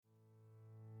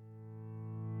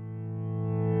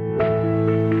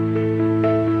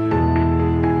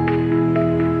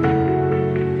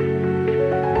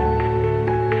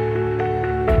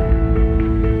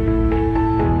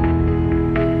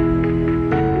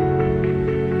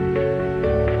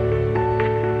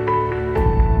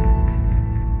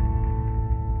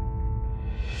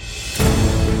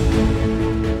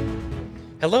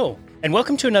and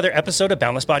welcome to another episode of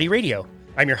Boundless Body Radio.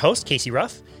 I'm your host, Casey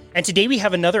Ruff, and today we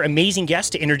have another amazing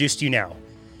guest to introduce to you now.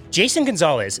 Jason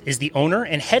Gonzalez is the owner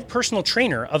and head personal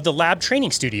trainer of the Lab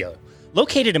Training Studio,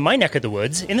 located in my neck of the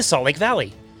woods in the Salt Lake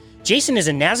Valley. Jason is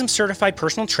a NASM certified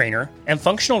personal trainer and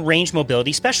functional range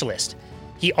mobility specialist.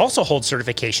 He also holds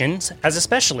certifications as a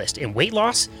specialist in weight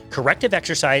loss, corrective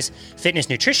exercise, fitness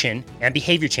nutrition, and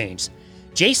behavior change.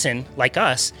 Jason, like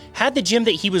us, had the gym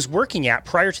that he was working at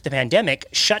prior to the pandemic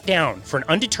shut down for an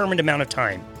undetermined amount of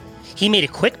time. He made a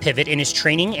quick pivot in his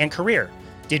training and career,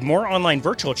 did more online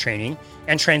virtual training,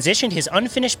 and transitioned his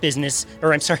unfinished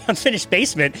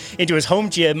basement into his home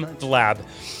gym, the Lab.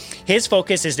 His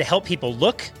focus is to help people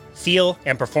look, feel,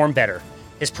 and perform better.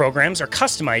 His programs are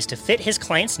customized to fit his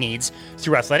clients' needs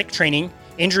through athletic training,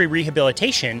 injury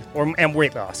rehabilitation, and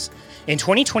weight loss. In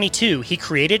 2022, he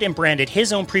created and branded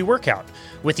his own pre-workout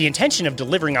with the intention of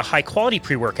delivering a high-quality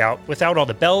pre-workout without all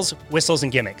the bells, whistles,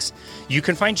 and gimmicks. You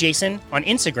can find Jason on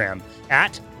Instagram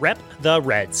at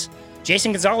RepTheReds.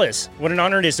 Jason Gonzalez, what an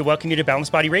honor it is to welcome you to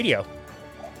Boundless Body Radio.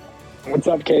 What's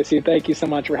up, Casey? Thank you so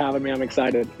much for having me. I'm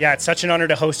excited. Yeah, it's such an honor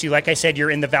to host you. Like I said,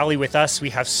 you're in the Valley with us. We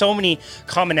have so many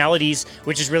commonalities,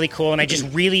 which is really cool. And I just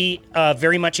really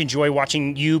very much enjoy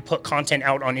watching you put content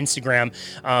out on Instagram.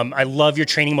 I love your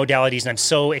training modalities, and I'm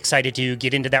so excited to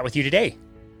get into that with you today.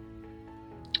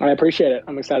 I appreciate it.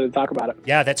 I'm excited to talk about it.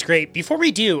 Yeah, that's great. Before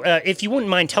we do, if you wouldn't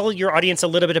mind, tell your audience a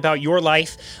little bit about your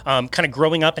life, kind of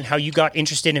growing up and how you got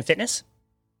interested in fitness.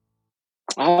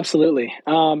 Absolutely.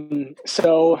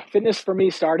 So fitness for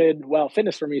me started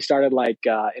like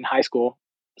in high school,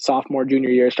 sophomore, junior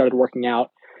year, started working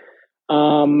out.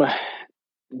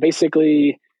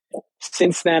 Basically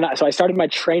since then, so I started my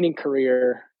training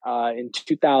career in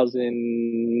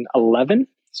 2011.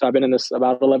 So I've been in this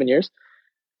about 11 years.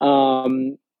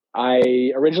 I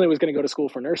originally was going to go to school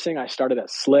for nursing. I started at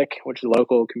Slick, which is a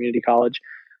local community college.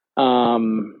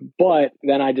 But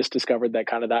then I just discovered that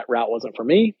kind of that route wasn't for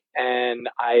me, and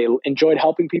I enjoyed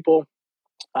helping people.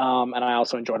 And I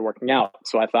also enjoyed working out.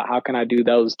 So I thought, how can I do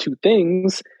those two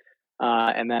things?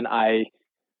 And then I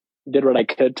did what I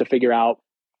could to figure out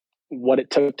what it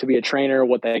took to be a trainer,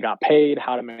 what they got paid,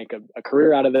 how to make a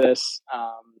career out of this.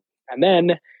 And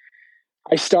then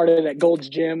I started at Gold's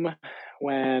Gym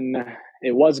when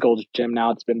it was Gold's Gym.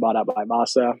 Now it's been bought out by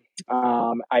Vasa.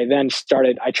 I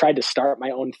tried to start my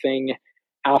own thing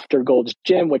after Gold's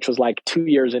Gym, which was like 2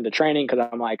 years into training, because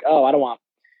I'm like, oh, I don't want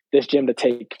this gym to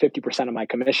take 50% of my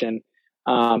commission.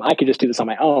 I could just do this on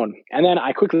my own. And then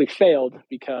I quickly failed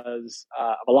because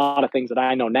of a lot of things that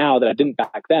I know now that I didn't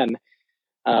back then,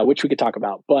 which we could talk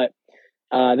about. But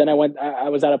then I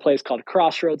was at a place called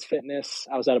Crossroads Fitness.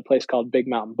 I was at a place called Big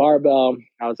Mountain Barbell.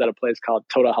 I was at a place called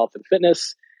Total Health and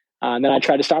Fitness. And then I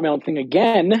tried to start my own thing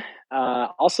again,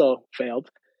 also failed.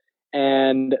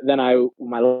 And then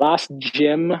my last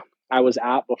gym I was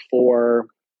at before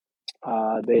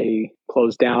they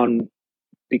closed down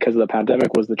because of the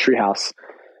pandemic was the Treehouse.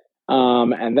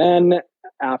 And then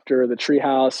after the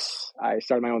Treehouse, I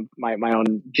started my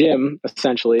own gym,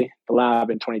 essentially, the Lab,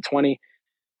 in 2020.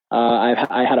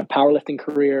 I had a powerlifting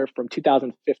career from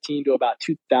 2015 to about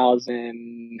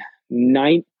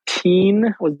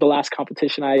 2019 was the last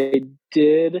competition I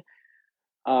did.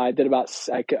 I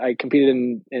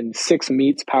competed in 6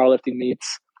 meets, powerlifting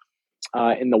meets,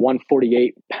 in the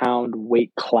 148 pound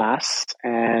weight class.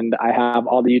 And I have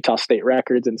all the Utah State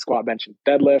records in squat, bench, and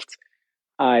deadlift.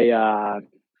 I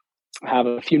have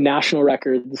a few national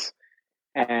records,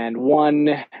 and one,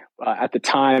 at the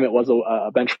time, it was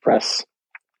a bench press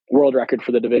world record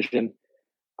for the division.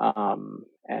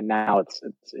 And now it's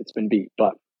been beat,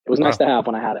 but it was nice to have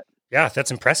when I had it. Yeah, that's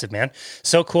impressive, man.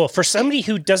 So cool. For somebody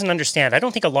who doesn't understand, I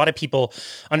don't think a lot of people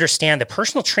understand the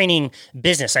personal training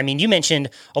business. I mean, you mentioned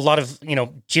a lot of,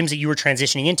 gyms that you were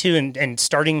transitioning into and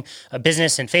starting a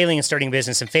business and failing and starting a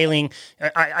business and failing.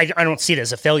 I don't see it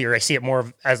as a failure. I see it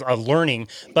more as a learning.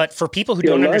 But for people who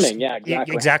don't understand, yeah,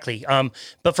 exactly.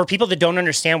 But for people that don't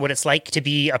understand what it's like to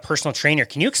be a personal trainer,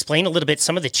 can you explain a little bit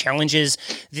some of the challenges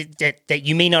that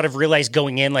you may not have realized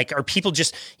going in? Like, are people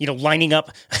just, lining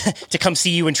up to come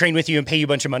see you and train with you and pay you a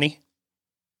bunch of money?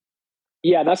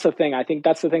 Yeah, that's the thing. I think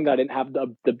that's the thing that I didn't have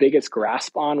the biggest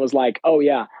grasp on, was like, oh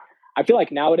yeah, I feel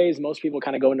like nowadays most people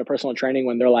kind of go into personal training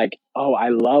when they're like, oh, I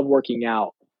love working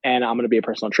out and I'm going to be a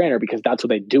personal trainer because that's what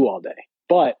they do all day.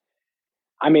 But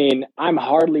I mean, I'm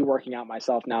hardly working out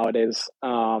myself nowadays.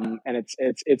 And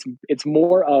it's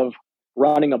more of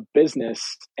running a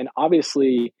business and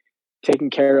obviously taking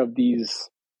care of these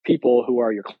people who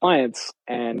are your clients.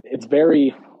 And it's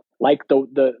very, like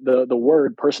the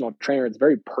word personal trainer, it's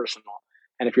very personal.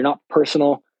 And if you're not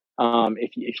personal,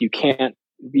 if you can't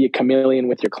be a chameleon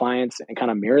with your clients and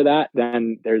kind of mirror that,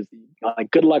 then there's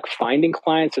like good luck finding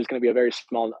clients. There's going to be a very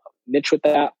small niche with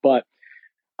that. But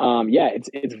yeah,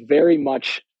 it's very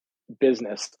much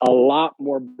business, a lot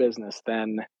more business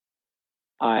than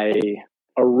I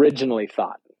originally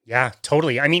thought. Yeah,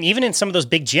 totally. I mean, even in some of those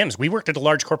big gyms, we worked at a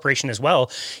large corporation as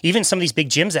well. Even some of these big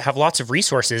gyms that have lots of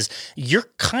resources, you're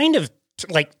kind of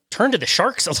like turn to the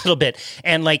sharks a little bit.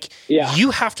 And like,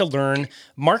 you have to learn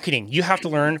marketing. You have to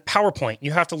learn PowerPoint.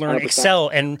 You have to learn 100%. Excel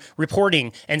and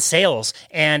reporting and sales.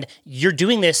 And you're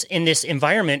doing this in this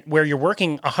environment where you're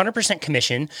working 100%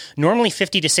 commission, normally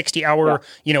 50 to 60 hour,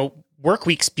 work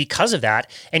weeks because of that.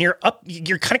 And you're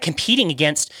kind of competing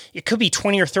against, it could be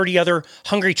 20 or 30 other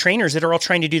hungry trainers that are all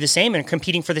trying to do the same and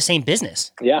competing for the same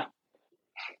business. Yeah.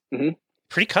 Mm-hmm.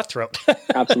 Pretty cutthroat.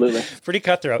 Absolutely. Pretty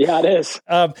cutthroat. Yeah, it is.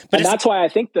 But that's why I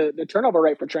think the turnover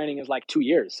rate for training is like 2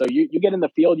 years. So you get in the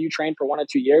field, you train for 1 or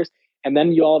 2 years, and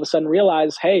then you all of a sudden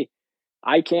realize, hey,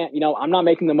 I can't, I'm not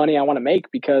making the money I want to make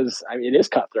because it is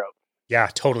cutthroat. Yeah,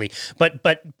 totally. But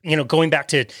going back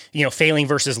to, failing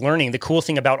versus learning, the cool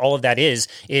thing about all of that is,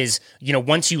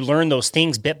 once you learn those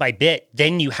things bit by bit,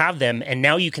 then you have them. And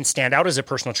now you can stand out as a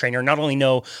personal trainer, not only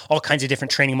know all kinds of different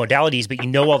training modalities, but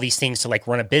all these things to like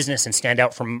run a business and stand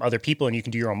out from other people. And you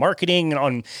can do your own marketing and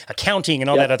on accounting and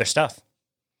all that other stuff.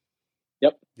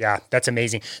 Yep. Yeah, that's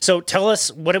amazing. So tell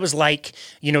us what it was like,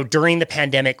 during the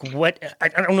pandemic. What, I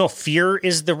don't know if fear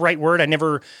is the right word. I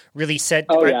never really said.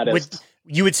 Oh, yeah, it is.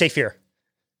 You would say fear.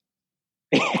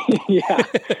 Yeah.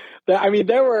 That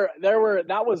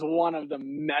was one of the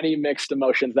many mixed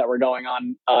emotions that were going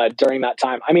on during that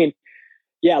time.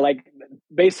 Like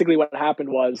basically what happened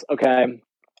was, okay,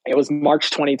 it was March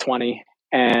 2020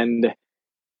 and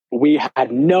we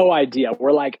had no idea.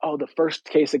 We're like, oh, the first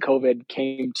case of COVID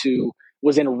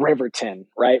was in Riverton,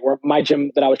 right? Where my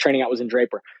gym that I was training at was in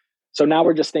Draper. So now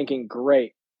we're just thinking,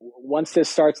 great, once this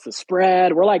starts to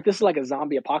spread, we're like, this is like a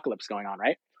zombie apocalypse going on,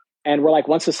 right? And we're like,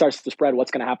 once this starts to spread,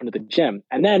 what's going to happen to the gym?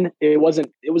 And then it was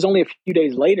only a few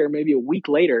days later, maybe a week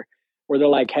later, where they're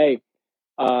like, hey,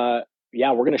 we're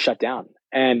going to shut down.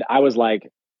 And I was like,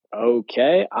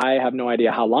 okay, I have no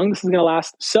idea how long this is going to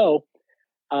last. So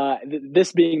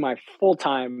this being my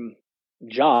full-time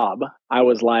job, I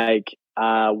was like,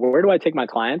 where do I take my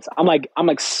clients? I'm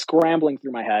like scrambling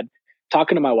through my head,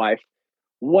 talking to my wife.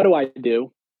 What do I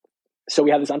do? So we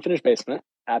had this unfinished basement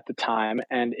at the time,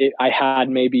 and I had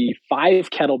maybe 5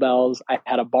 kettlebells, I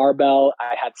had a barbell,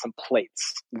 I had some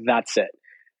plates. That's it.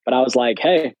 But I was like,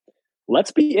 hey,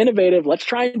 let's be innovative. Let's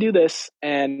try and do this.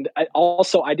 And I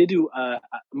did do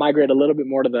migrate a little bit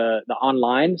more to the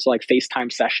online, so like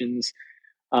FaceTime sessions.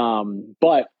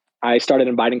 But I started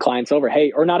inviting clients over.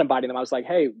 Hey, or not inviting them. I was like,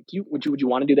 hey, would you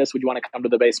want to do this? Would you want to come to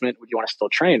the basement? Would you want to still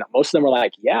train? Most of them were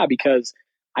like, yeah, because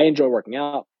I enjoy working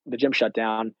out. The gym shut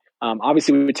down.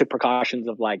 Obviously, we took precautions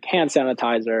of like hand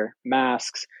sanitizer,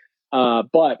 masks.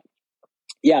 But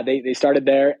yeah, they started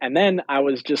there. And then I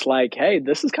was just like, hey,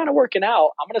 this is kind of working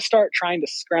out. I'm going to start trying to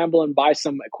scramble and buy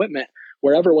some equipment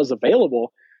wherever it was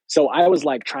available. So I was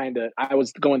like I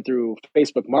was going through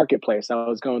Facebook Marketplace. I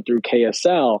was going through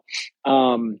KSL.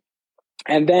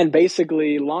 And then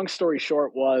basically, long story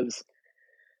short, was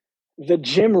the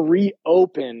gym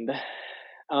reopened.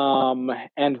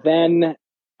 And then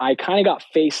I kind of got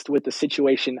faced with the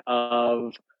situation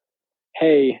of,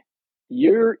 hey,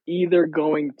 you're either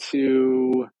going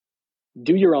to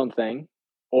do your own thing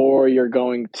or you're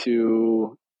going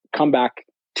to come back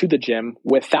to the gym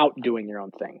without doing your own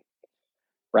thing.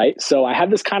 Right. So I had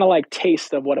this kind of like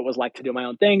taste of what it was like to do my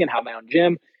own thing and have my own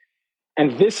gym.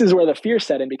 And this is where the fear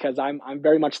set in, because I'm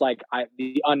very much like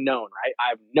the unknown, right? I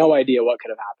have no idea what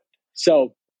could have happened.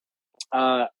 So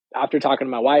after talking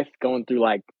to my wife, going through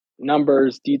like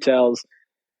numbers, details,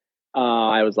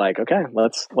 I was like, okay,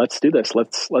 let's do this.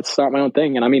 Let's start my own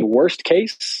thing. And worst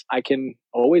case, I can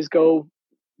always go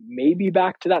maybe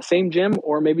back to that same gym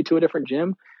or maybe to a different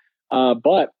gym.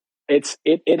 But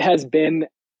it has been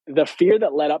the fear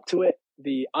that led up to it,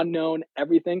 the unknown,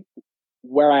 everything.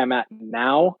 Where I am at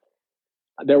now,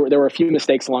 there were a few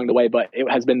mistakes along the way, but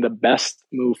it has been the best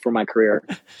move for my career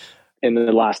in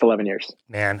the last 11 years.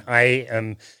 Man, I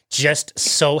am just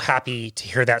so happy to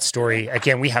hear that story.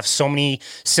 Again, we have so many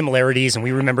similarities, and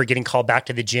we remember getting called back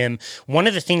to the gym. One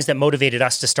of the things that motivated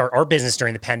us to start our business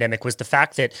during the pandemic was the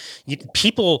fact that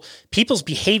people's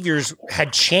behaviors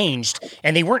had changed,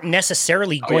 and they weren't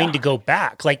necessarily going to go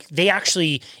back. Like, they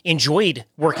actually enjoyed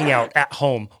working out at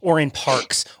home or in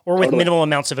parks or with minimal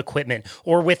amounts of equipment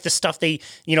or with the stuff they,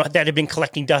 that had been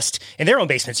collecting dust in their own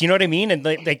basements. You know what I mean? And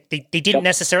they didn't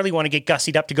necessarily want to get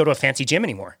gussied up to go to a fancy gym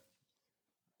anymore.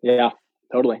 Yeah,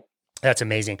 totally. That's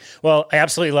amazing. Well, I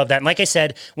absolutely love that. And like I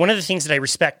said, one of the things that I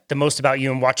respect the most about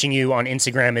you and watching you on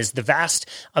Instagram is the vast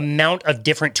amount of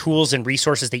different tools and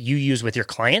resources that you use with your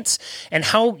clients and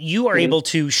how you are able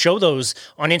to show those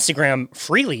on Instagram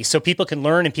freely so people can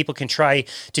learn and people can try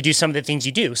to do some of the things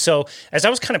you do. So as I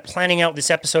was kind of planning out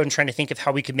this episode and trying to think of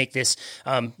how we could make this,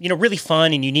 really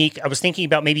fun and unique, I was thinking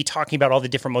about maybe talking about all the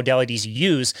different modalities you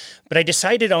use, but I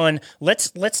decided on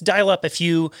let's dial up a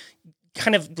few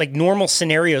kind of like normal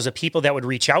scenarios of people that would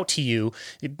reach out to you,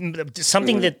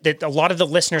 something that a lot of the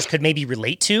listeners could maybe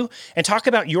relate to, and talk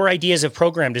about your ideas of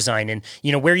program design and,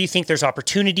 where you think there's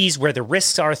opportunities, where the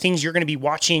risks are, things you're going to be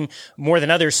watching more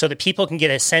than others so that people can get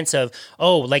a sense of,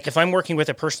 like if I'm working with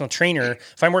a personal trainer,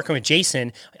 if I'm working with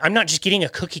Jason, I'm not just getting a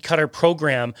cookie cutter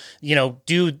program,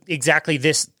 do exactly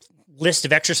this list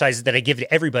of exercises that I give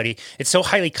to everybody. It's so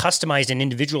highly customized and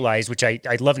individualized, which I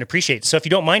love and appreciate. So if you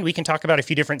don't mind, we can talk about a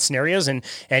few different scenarios and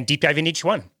deep dive into each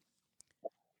one.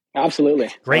 Absolutely.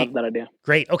 Great. Love that idea.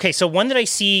 Great. Okay. So one that I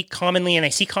see commonly, and I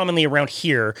see commonly around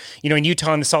here, in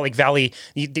Utah and the Salt Lake Valley,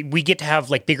 we get to have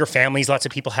like bigger families. Lots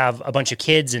of people have a bunch of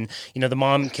kids and, the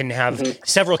mom can have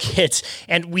several kids.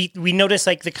 And we notice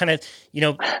like the kind of,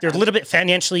 they're a little bit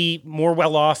financially more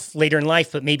well off later in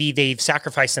life, but maybe they've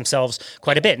sacrificed themselves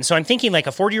quite a bit. And so I'm thinking like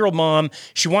a 40-year-old mom,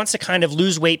 she wants to kind of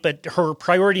lose weight, but her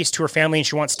priority is to her family and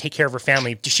she wants to take care of her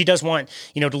family. She does want,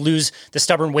 to lose the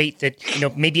stubborn weight that,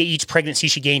 maybe each pregnancy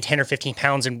she gained 10 or 15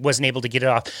 pounds and wasn't able to get it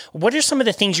off. What are some of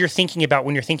the things you're thinking about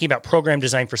when you're thinking about program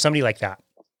design for somebody like that?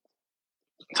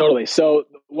 Totally. So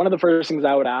one of the first things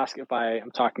I would ask if I am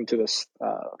talking to this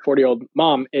 40-year-old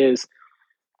mom is,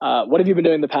 what have you been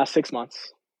doing the past 6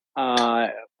 months?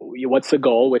 What's the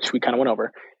goal, which we kind of went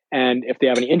over, and if they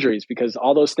have any injuries, because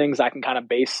all those things I can kind of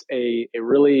base a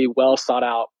really well thought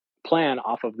out plan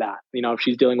off of that. If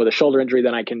she's dealing with a shoulder injury,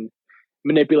 then I can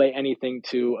manipulate anything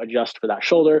to adjust for that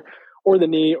shoulder or the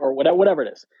knee or whatever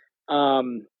it is.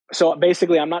 So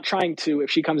basically I'm not trying to,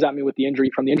 if she comes at me with the injury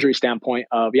from the injury standpoint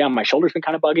of, my shoulder's been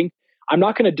kind of bugging, I'm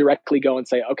not going to directly go and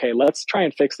say, okay, let's try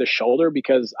and fix the shoulder,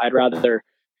 because I'd rather,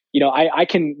 I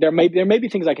can, there may be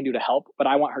things I can do to help, but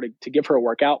I want her to give her a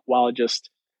workout while just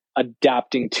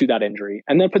adapting to that injury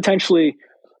and then potentially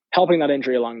helping that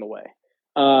injury along the way.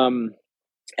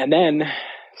 And then,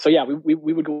 we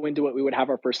would go into it. We would have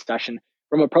our first session.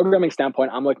 From a programming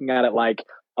standpoint, I'm looking at it like,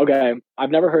 okay,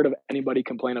 I've never heard of anybody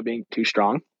complain of being too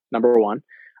strong. Number one,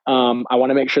 I want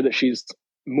to make sure that she's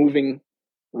moving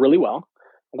really well,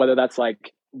 whether that's like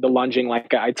the lunging,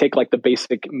 like I take like the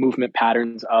basic movement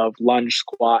patterns of lunge,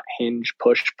 squat, hinge,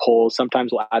 push, pull.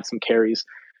 Sometimes we'll add some carries.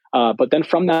 But then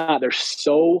from that, there's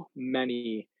so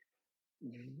many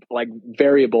like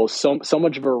variables, so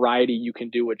much variety you can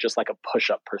do with just like a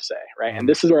push-up per se, right? And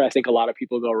this is where I think a lot of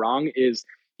people go wrong is,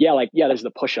 there's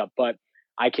the push-up, but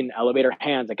I can elevate her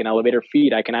hands, I can elevate her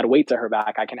feet, I can add weight to her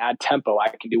back, I can add tempo, I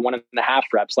can do 1.5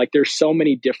 reps. Like there's so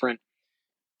many different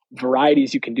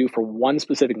varieties you can do for one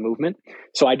specific movement.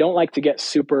 So I don't like to get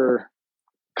super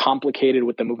complicated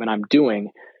with the movement I'm doing.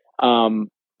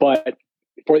 But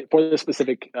for the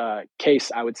specific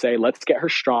case, I would say, let's get her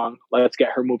strong, let's get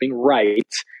her moving right.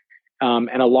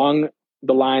 And along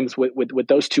the lines with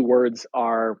those two words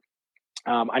are,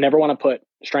 I never want to put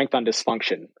strength on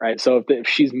dysfunction, right? So if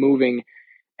she's moving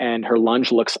and her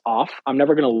lunge looks off, I'm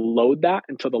never going to load that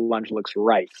until the lunge looks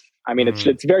right. I mean,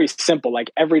 it's very simple. Like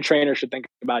every trainer should think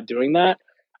about doing that.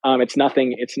 It's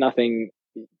nothing,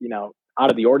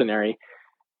 out of the ordinary.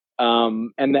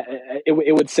 And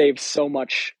it would save so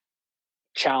much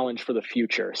challenge for the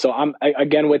future. So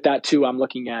again, with that too, I'm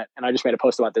looking at, and I just made a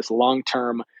post about this,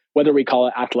 long-term, whether we call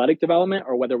it athletic development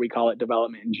or whether we call it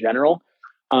development in general.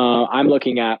 I'm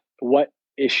looking at what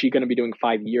is she going to be doing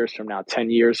 5 years from now, 10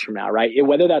 years from now, right?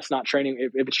 Whether that's not training,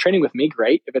 if it's training with me,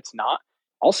 great. If it's not,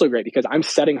 also great, because I'm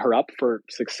setting her up for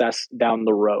success down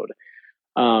the road.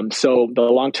 So the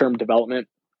long-term development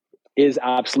is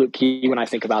absolute key when I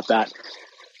think about that.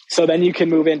 So then you can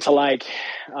move into like,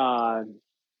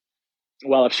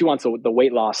 if she wants the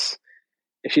weight loss,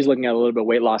 if she's looking at a little bit of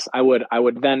weight loss, I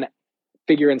would then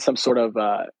figure in some sort of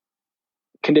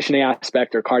conditioning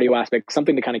aspect or cardio aspect,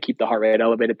 something to kind of keep the heart rate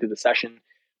elevated through the session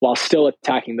while still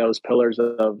attacking those pillars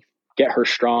of get her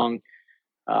strong,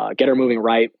 get her moving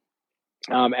right.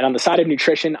 And on the side of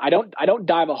nutrition, I don't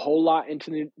dive a whole lot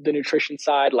into the nutrition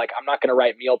side. Like I'm not going to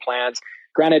write meal plans.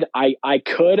 Granted, I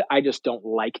could, I just don't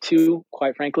like to,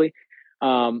 quite frankly.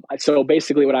 So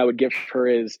basically what I would give her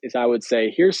is I would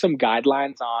say, here's some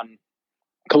guidelines on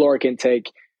caloric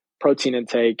intake, protein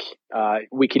intake.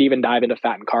 We could even dive into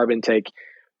fat and carb intake,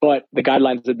 but the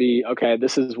guidelines would be, okay,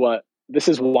 this is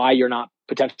why you're not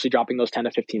potentially dropping those 10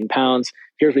 to 15 pounds.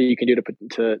 Here's what you can do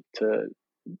to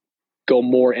go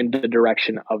more in the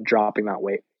direction of dropping that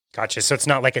weight. Gotcha. So it's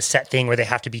not like a set thing where they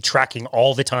have to be tracking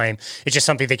all the time. It's just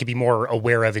something they could be more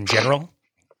aware of in general.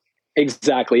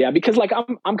 Exactly. Yeah. Because like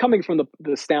I'm coming from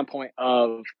the standpoint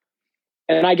of,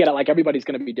 and I get it, like everybody's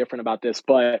going to be different about this,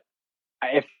 but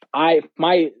if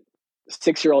my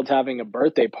 6-year-old's having a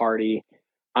birthday party,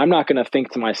 I'm not going to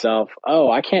think to myself, oh,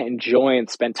 I can't enjoy and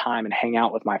spend time and hang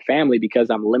out with my family because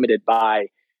I'm limited by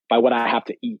what I have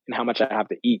to eat and how much I have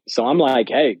to eat. So I'm like,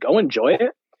 hey, go enjoy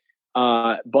it.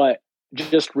 But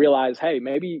just realize, hey,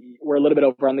 maybe we're a little bit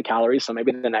over on the calories. So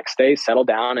maybe the next day, settle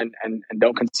down and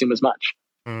don't consume as much.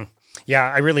 Mm. Yeah,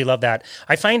 I really love that.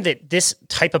 I find that this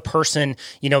type of person,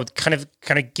 kind of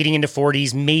getting into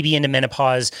 40s, maybe into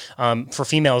menopause, for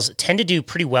females tend to do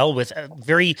pretty well with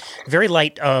very, very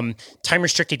light, time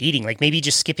restricted eating, like maybe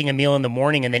just skipping a meal in the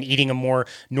morning and then eating a more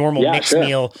normal mixed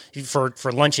meal for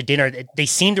lunch and dinner. They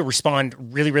seem to respond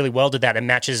really, really well to that and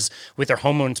matches with their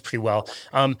hormones pretty well.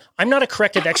 I'm not a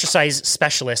corrective exercise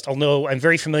specialist, although I'm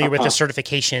very familiar with the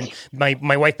certification.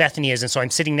 My wife Bethany is, and so I'm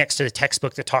sitting next to the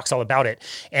textbook that talks all about it.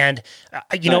 And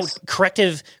nice.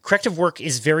 Corrective work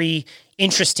is very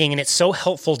interesting, and it's so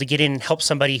helpful to get in and help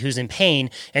somebody who's in pain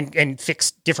and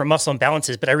fix different muscle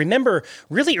imbalances. But I remember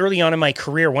really early on in my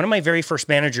career, one of my very first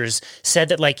managers said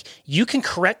that like you can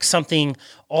correct something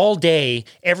all day,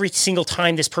 every single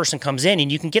time this person comes in,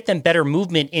 and you can get them better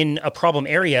movement in a problem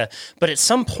area. But at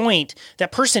some point,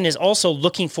 that person is also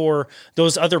looking for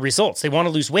those other results. They want to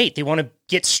lose weight. They want to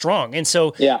get strong. And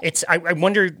so I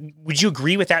wonder, would you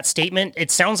agree with that statement?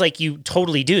 It sounds like you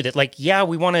totally do that. Like, yeah,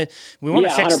 we want to fix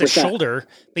 100%. The shoulder,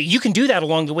 but you can do that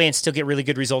along the way and still get really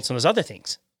good results on those other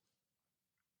things.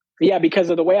 Yeah, because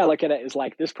of the way I look at it is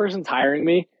like, this person's hiring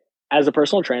me as a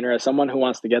personal trainer, as someone who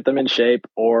wants to get them in shape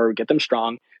or get them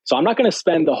strong. So I'm not going to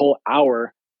spend the whole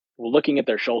hour looking at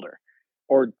their shoulder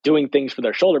or doing things for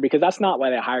their shoulder, because that's not why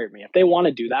they hired me. If they want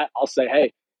to do that, I'll say,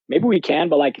 hey, maybe we can.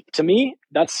 But like, to me,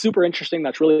 that's super interesting.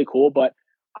 That's really cool. But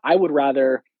I would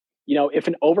rather, if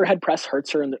an overhead press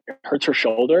hurts her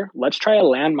shoulder, let's try a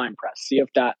landmine press. See if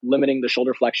that limiting the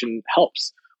shoulder flexion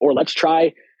helps. Or let's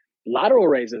try lateral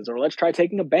raises, or let's try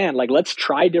taking a band. Like, let's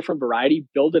try different variety,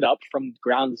 build it up from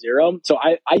ground zero. So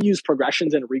I use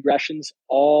progressions and regressions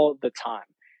all the time.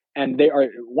 And they are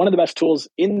one of the best tools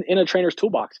in a trainer's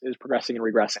toolbox is progressing and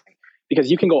regressing,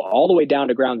 because you can go all the way down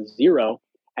to ground zero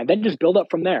and then just build up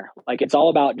from there. Like, it's all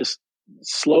about just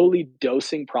slowly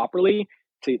dosing properly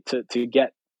to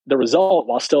get the result,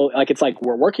 while still, like, it's like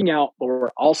we're working out, but we're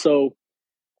also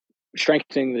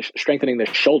strengthening the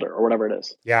shoulder or whatever it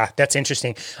is. Yeah, that's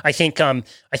interesting. I think,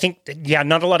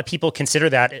 not a lot of people consider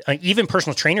that. Even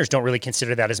personal trainers don't really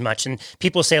consider that as much. And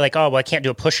people say like, oh, well, I can't do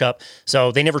a push-up.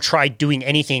 So they never tried doing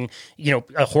anything,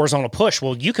 a horizontal push.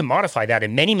 Well, you can modify that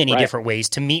in many, many different ways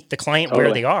to meet the client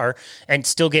where they are and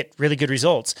still get really good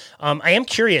results. I am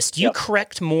curious, do you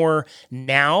correct more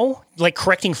now, like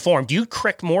correcting form? Do you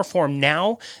correct more form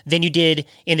now than you did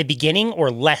in the beginning, or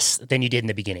less than you did in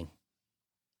the beginning?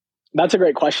 That's a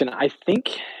great question. I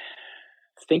think,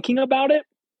 thinking about it,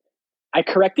 I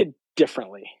corrected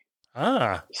differently.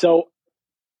 So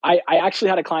I actually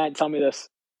had a client tell me this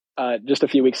just a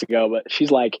few weeks ago, but she's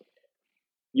like,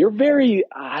 you're very,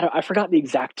 I forgot the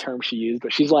exact term she used,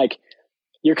 but she's like,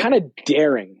 you're kind of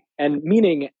daring. And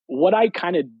meaning, what I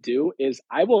kind of do is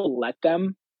I will let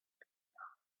them,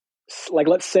 like,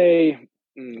 let's say,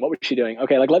 what was she doing?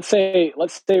 Okay, like let's say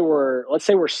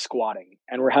we're squatting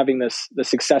and we're having this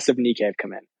excessive knee cave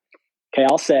come in. Okay,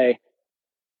 I'll say,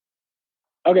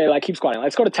 okay, like keep squatting.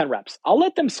 Let's go to 10 reps. I'll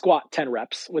let them squat 10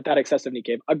 reps with that excessive knee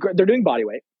cave. They're doing body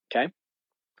weight, okay?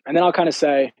 And then I'll kind of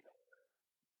say,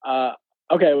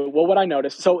 okay, well, what I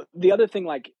noticed. So the other thing,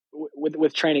 like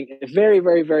with training, it's very,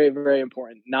 very, very, very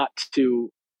important not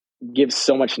to give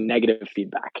so much negative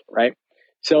feedback, right?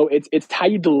 So it's how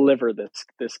you deliver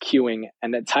this cueing,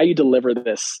 and it's how you deliver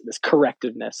this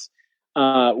correctiveness,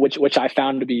 which I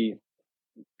found to be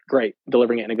great,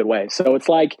 delivering it in a good way. So it's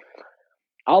like,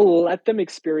 I'll let them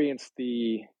experience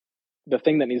the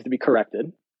thing that needs to be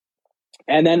corrected,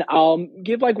 and then I'll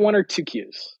give like 1 or 2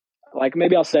 cues. Like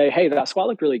maybe I'll say, hey, that squat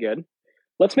looked really good.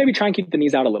 Let's maybe try and keep the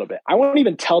knees out a little bit. I won't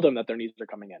even tell them that their knees are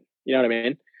coming in. You know what I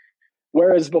mean?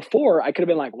 Whereas before, I could have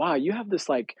been like, wow, you have this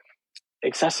like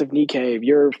excessive knee cave,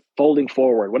 you're folding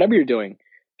forward, whatever you're doing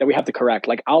that we have to correct.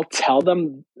 Like I'll tell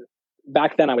them,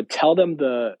 back then I would tell them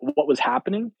what was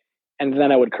happening, and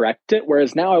then I would correct it.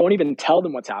 Whereas now I won't even tell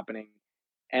them what's happening,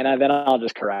 and then I'll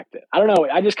just correct it. I don't know.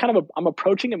 I just I'm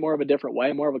approaching it more of a different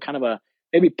way, more of a kind of a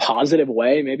maybe positive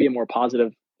way, maybe a more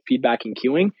positive feedback and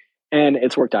cueing. And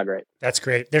it's worked out great. That's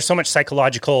great. There's so much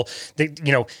psychological,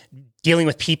 dealing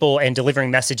with people and delivering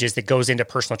messages that goes into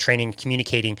personal training,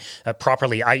 communicating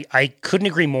properly. I couldn't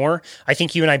agree more. I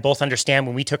think you and I both understand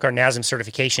when we took our NASM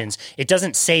certifications, it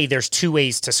doesn't say there's 2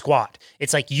 ways to squat.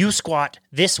 It's like you squat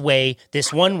this way,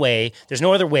 this one way, there's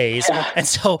no other ways. And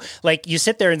so like you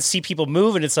sit there and see people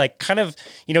move and it's like kind of,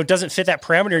 doesn't fit that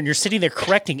parameter and you're sitting there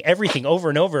correcting everything over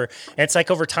and over. And it's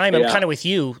like over time, I'm kind of with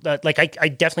you. Like I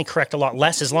definitely correct a lot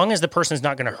less as long as the person's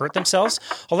not going to hurt themselves.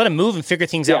 I'll let them move and figure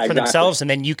things out for themselves. And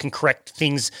then you can correct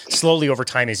things slowly over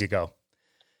time as you go.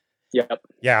 Yep.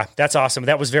 Yeah, that's awesome.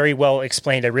 That was very well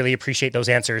explained. I really appreciate those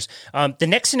answers. The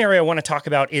next scenario I want to talk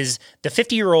about is the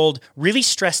 50-year-old really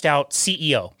stressed out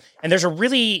CEO. And there's a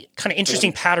really kind of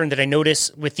interesting pattern that I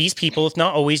notice with these people. It's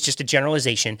not always just a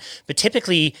generalization, but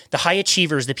typically the high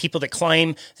achievers, the people that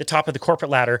climb the top of the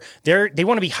corporate ladder, they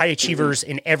want to be high achievers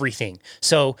in everything.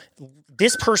 So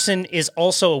this person is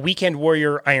also a weekend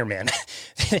warrior Ironman.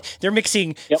 They're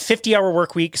mixing 50-hour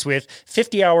work weeks with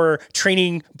 50-hour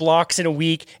training blocks in a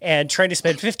week and trying to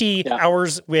spend 50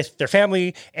 hours with their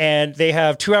family, and they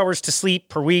have 2 hours to sleep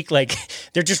per week. Like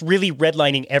they're just really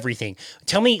redlining everything.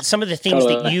 Tell me some of the things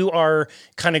that you are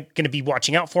kind of going to be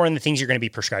watching out for and the things you're going to be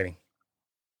prescribing.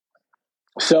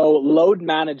 So load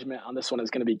management on this one is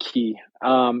going to be key.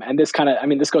 And this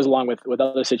this goes along with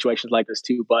other situations like this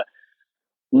too, but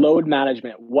load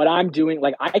management, what I'm doing,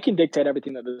 like I can dictate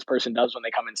everything that this person does when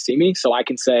they come and see me. So I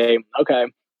can say, okay,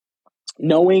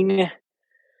 knowing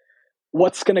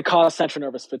what's going to cause central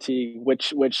nervous fatigue,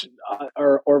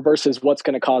 or versus what's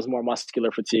going to cause more muscular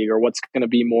fatigue, or what's going to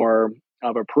be more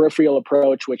of a peripheral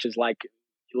approach, which is like,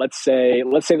 let's say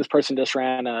this person just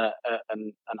ran an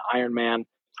Ironman.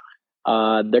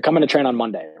 They're coming to train on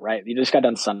Monday, right? You just got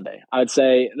done Sunday. I would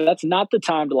say that's not the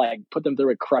time to like put them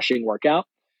through a crushing workout.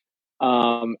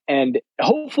 And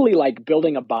hopefully like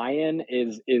building a buy-in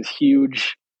is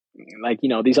huge. Like,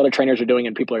 these other trainers are doing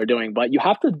and people are doing, but you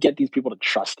have to get these people to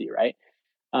trust you, right?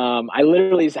 I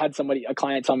literally had a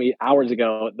client tell me hours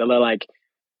ago that they're like,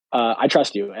 I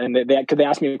trust you. And they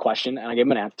asked me a question and I gave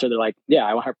them an answer. They're like, yeah,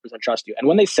 I 100% trust you. And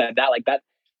when they said that, like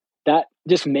that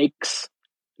just makes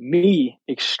me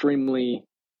extremely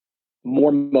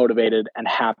more motivated and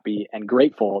happy and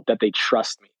grateful that they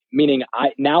trust me. Meaning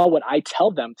now what I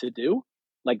tell them to do,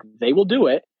 like they will do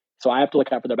it. So I have to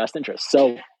look out for their best interests.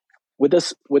 So with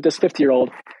this 50-year-old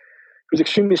who's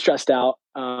extremely stressed out,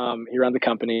 he runs the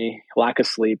company, lack of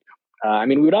sleep.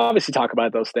 We would obviously talk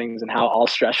about those things and how all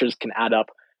stressors can add up,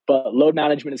 but load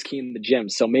management is key in the gym.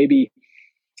 So maybe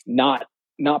not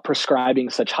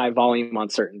prescribing such high volume on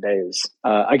certain days.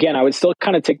 Again, I would still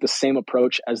kind of take the same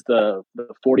approach as the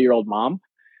 40-year-old mom,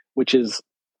 which is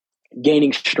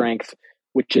gaining strength,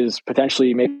 which is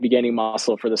potentially maybe gaining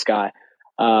muscle for this guy,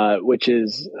 which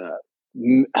is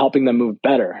helping them move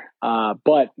better.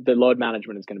 But the load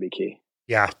management is going to be key.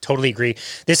 Yeah, totally agree.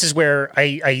 This is where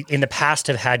I in the past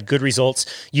have had good results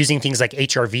using things like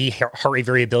HRV, heart rate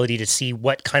variability, to see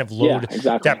what kind of load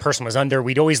that person was under.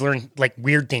 We'd always learn like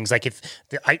weird things. Like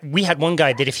we had one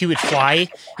guy that if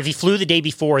he flew the day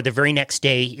before, the very next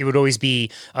day, it would always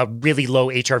be a really low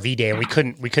HRV day, and we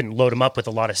couldn't load him up with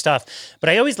a lot of stuff. But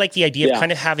I always like the idea of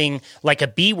kind of having like a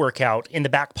B workout in the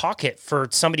back pocket for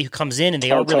somebody who comes in and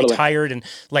they are really tired, and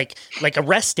like a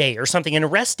rest day or something. And a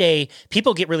rest day,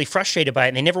 people get really frustrated by it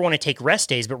and they never want to take rest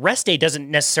days, but rest day doesn't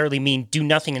necessarily mean do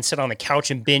nothing and sit on the couch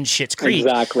and binge Schitt's Creek.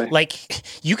 Exactly.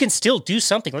 Like you can still do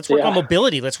something. Let's work on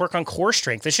mobility. Let's work on core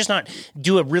strength. Let's just not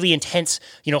do a really intense,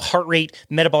 heart rate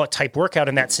metabolic type workout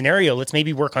in that scenario. Let's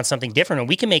maybe work on something different, and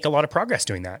we can make a lot of progress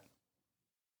doing that.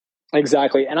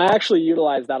 Exactly. And I actually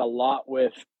utilize that a lot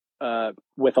with a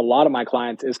lot of my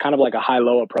clients, is kind of like a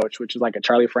high-low approach, which is like a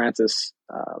Charlie Francis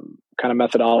kind of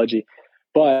methodology.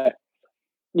 But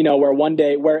where one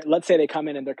day, let's say they come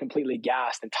in and they're completely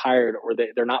gassed and tired, or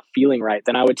they're not feeling right,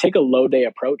 then I would take a low day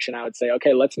approach and I would say,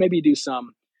 okay, let's maybe do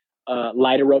some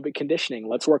light aerobic conditioning.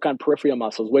 Let's work on peripheral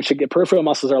muscles, which peripheral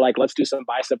muscles are like, let's do some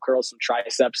bicep curls, some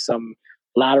triceps, some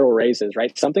lateral raises,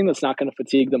 right? Something that's not going to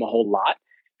fatigue them a whole lot,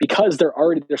 because their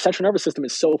central nervous system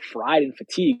is so fried and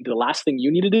fatigued. The last thing you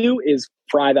need to do is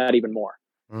fry that even more.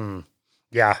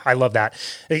 Yeah, I love that.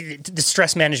 The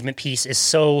stress management piece is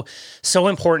so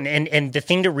important. And the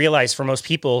thing to realize for most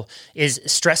people is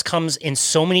stress comes in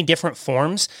so many different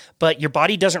forms, but your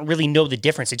body doesn't really know the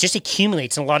difference. It just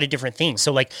accumulates in a lot of different things.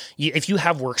 So like if you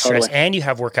have work stress and you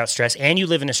have workout stress and you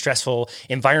live in a stressful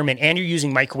environment and you're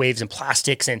using microwaves and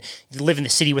plastics and you live in the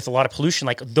city with a lot of pollution,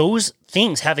 like those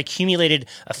things have accumulated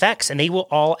effects, and they will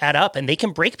all add up and they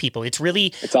can break people. It's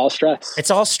all stress.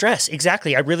 It's all stress.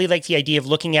 Exactly. I really like the idea of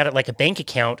looking at it like a bank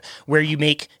account where you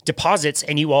make deposits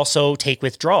and you also take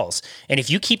withdrawals. And if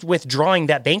you keep withdrawing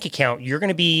that bank account, you're going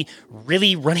to be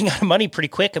really running out of money pretty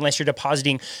quick unless you're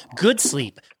depositing good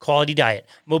sleep, quality diet,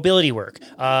 mobility work,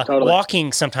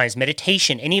 walking sometimes,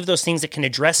 meditation, any of those things that can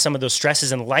address some of those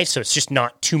stresses in life so it's just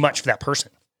not too much for that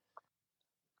person.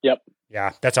 Yep.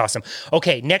 Yeah, that's awesome.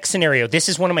 Okay, next scenario. This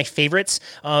is one of my favorites.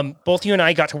 Both you and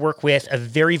I got to work with a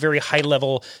very, very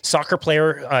high-level soccer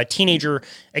player, teenager,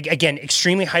 again,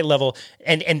 extremely high level,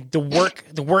 and the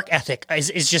work ethic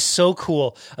is just so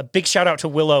cool. A big shout out to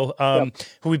Willow,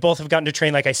 who we both have gotten to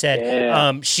train, like I said.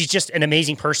 Yeah. She's just an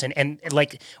amazing person. And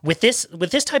like with this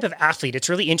type of athlete, it's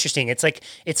really interesting. It's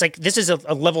like this is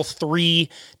a level 3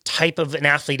 type of an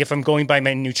athlete if I'm going by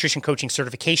my nutrition coaching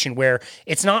certification, where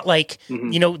it's not like,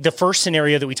 the first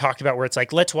scenario that we talked about where it's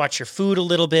like, let's watch your food a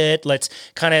little bit. Let's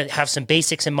kind of have some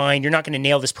basics in mind. You're not going to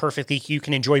nail this perfectly. You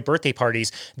can enjoy birthday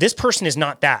parties. This person is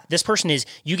not that. This person is,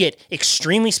 you get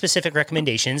extremely specific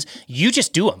recommendations. You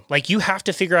just do them. Like, you have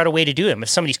to figure out a way to do them. If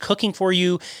somebody's cooking for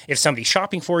you, if somebody's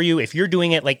shopping for you, if you're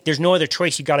doing it, like, there's no other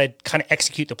choice. You got to kind of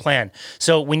execute the plan.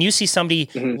 So when you see somebody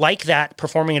like that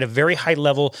performing at a very high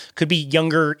level, could be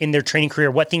younger in their training career,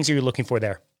 what things are you looking for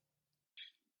there?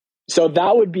 So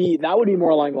that would be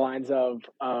more along the lines of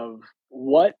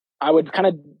what I would kind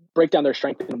of break down their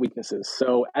strengths and weaknesses.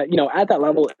 So at that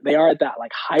level, they are at that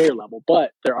like higher level,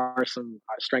 but there are some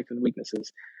strengths and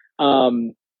weaknesses.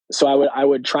 So I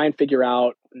would try and figure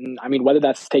out, whether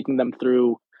that's taking them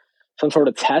through some sort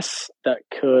of tests that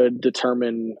could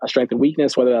determine a strength and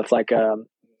weakness, whether that's like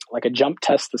a jump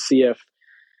test to see if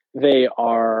they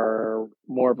are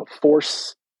more of a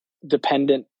force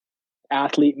dependent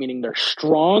athlete, meaning they're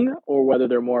strong, or whether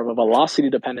they're more of a velocity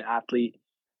dependent athlete,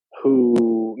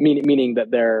 meaning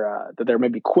that they're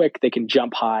maybe quick, they can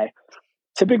jump high.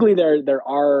 Typically, there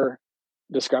are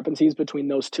discrepancies between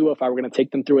those two if I were going to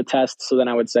take them through a test. So then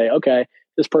I would say, okay,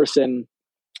 this person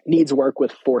needs work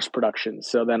with force production.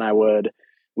 So then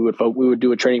we would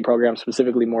do a training program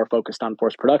specifically more focused on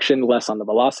force production, less on the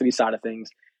velocity side of things,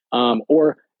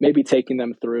 or maybe taking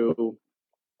them through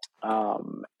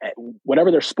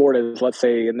whatever their sport is. Let's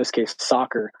say in this case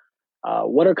soccer.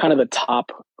 What are kind of the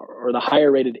top or the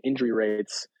higher rated injury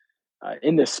rates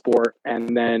in this sport,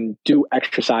 and then do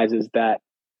exercises that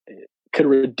could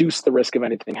reduce the risk of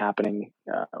anything happening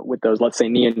with those, let's say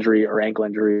knee injury or ankle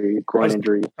injury, groin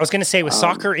injury. I was going to say with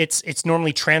soccer, it's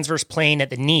normally transverse plane at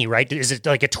the knee, right? Is it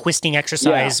like a twisting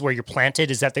exercise where you're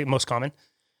planted? Is that the most common?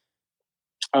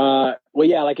 Well,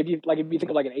 yeah, like if you think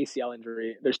of like an ACL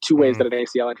injury, there's two ways that an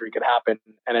ACL injury could happen.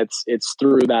 And it's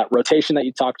through that rotation that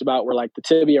you talked about, where like the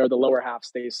tibia or the lower half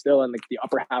stays still and the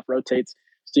upper half rotates.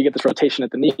 So you get this rotation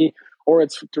at the knee, or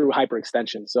it's through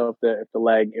hyperextension. So if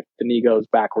the knee goes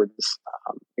backwards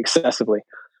excessively,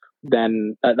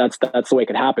 then that's the way it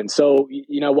could happen. So,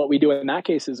 what we do in that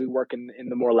case is we work in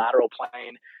the more lateral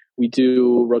plane. We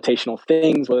do rotational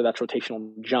things, whether that's rotational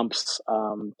jumps.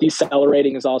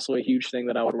 Decelerating is also a huge thing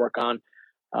that I would work on.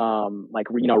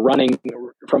 Running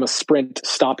from a sprint,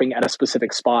 stopping at a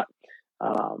specific spot.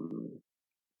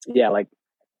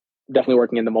 Definitely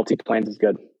working in the multi-planes is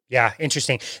good. Yeah,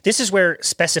 interesting. This is where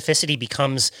specificity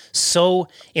becomes so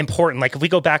important. Like if we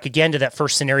go back again to that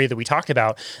first scenario that we talked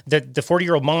about, the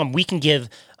 40-year-old mom, we can give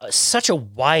such a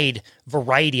wide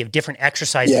variety of different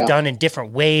exercises done in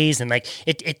different ways. And like,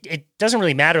 it doesn't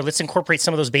really matter. Let's incorporate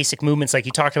some of those basic movements. Like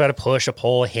you talked about a push, a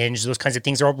pull, a hinge, those kinds of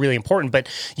things are all really important, but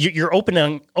you're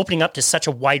opening up to such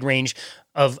a wide range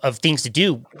of things to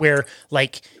do, where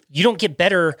like you don't get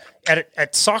better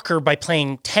at soccer by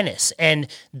playing tennis. And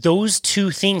those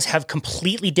two things have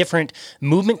completely different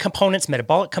movement components,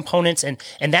 metabolic components, and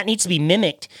that needs to be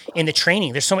mimicked in the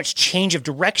training. There's so much change of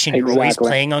direction. You're always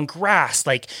playing on grass,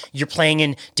 like you're playing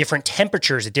in different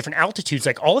temperatures at different altitudes.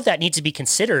 Like all of that needs to be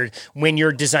considered when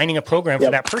you're designing a program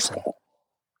for that person.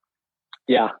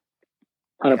 Yeah.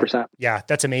 100%. Yeah,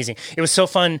 that's amazing. It was so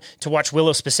fun to watch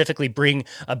Willow specifically bring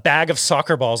a bag of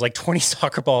soccer balls, like 20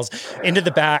 soccer balls, into the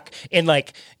back in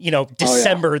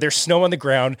December. There's snow on the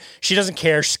ground. She doesn't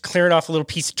care. She's clearing off a little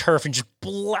piece of turf and just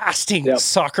blasting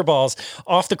soccer balls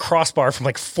off the crossbar from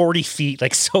like 40 feet.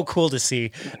 Like so cool to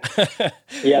see.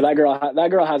 Yeah, that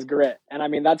girl has grit.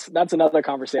 And that's another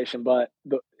conversation, but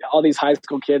all these high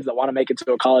school kids that want to make it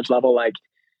to a college level, like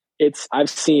I've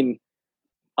seen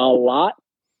a lot.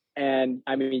 And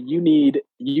you need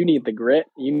the grit,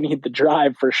 you need the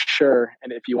drive for sure.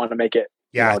 And if you want to make it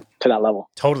to that level.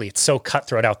 Totally. It's so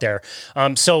cutthroat out there.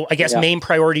 So I guess main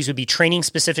priorities would be training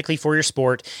specifically for your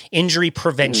sport, injury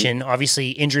prevention.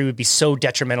 Obviously, injury would be so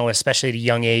detrimental, especially at a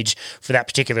young age for that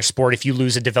particular sport. If you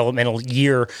lose a developmental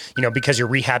year, because you're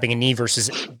rehabbing a knee versus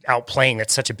out playing,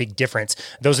 that's such a big difference.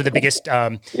 Those are the biggest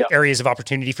areas of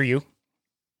opportunity for you.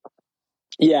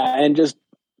 Yeah. And just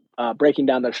breaking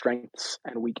down their strengths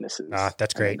and weaknesses.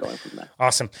 That's great. Going from there.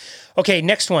 Awesome. Okay,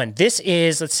 next one. This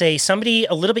is, let's say, somebody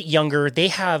a little bit younger. They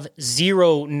have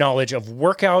zero knowledge of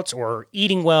workouts or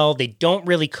eating well. They don't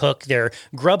really cook. They're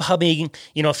grub hubbing,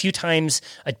 a few times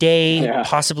a day,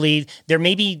 possibly.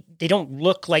 They don't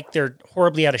look like they're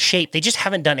horribly out of shape. They just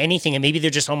haven't done anything, and maybe they're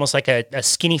just almost like a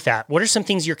skinny fat. What are some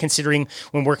things you're considering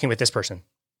when working with this person?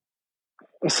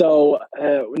 So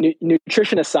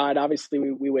nutrition aside, obviously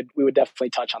we would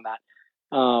definitely touch on that.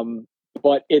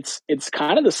 But it's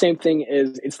kind of the same thing.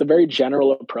 It's the very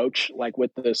general approach, like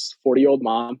with this 40-year-old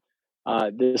mom.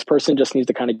 This person just needs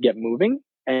to kind of get moving,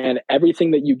 and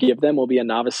everything that you give them will be a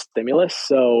novice stimulus.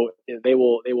 So they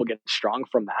will get strong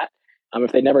from that.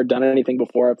 If they've never done anything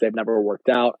before, if they've never worked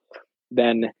out,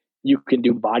 then you can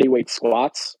do body weight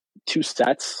squats, 2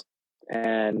 sets,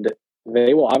 and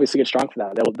they will obviously get strong for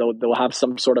that. They'll have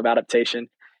some sort of adaptation.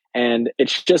 And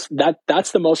it's just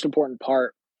that's the most important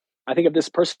part. I think if this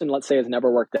person, let's say, has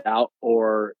never worked out,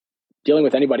 or dealing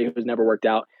with anybody who's never worked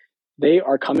out, they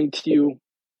are coming to you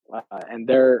and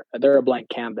they're a blank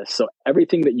canvas. So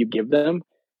everything that you give them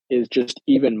is just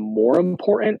even more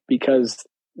important, because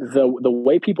the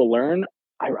way people learn,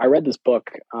 I read this book.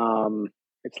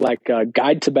 It's like a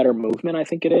Guide to Better Movement, I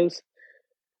think it is.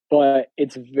 But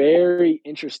it's very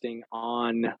interesting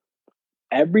on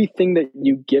everything that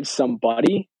you give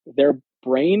somebody, their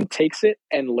brain takes it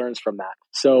and learns from that.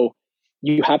 So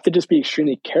you have to just be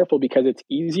extremely careful, because it's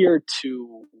easier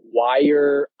to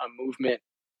wire a movement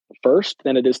first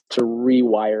than it is to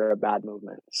rewire a bad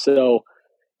movement. So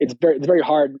it's very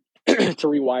hard to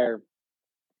rewire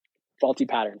faulty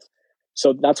patterns.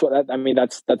 So that's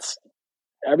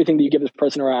everything that you give this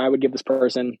person, or I would give this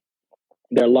person,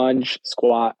 their lunge,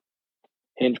 squat,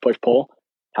 hinge, push, pull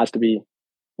has to be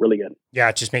really good. Yeah,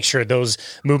 just make sure those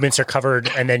movements are covered,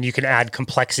 and then you can add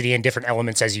complexity and different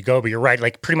elements as you go. But you're right,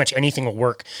 like pretty much anything will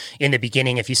work in the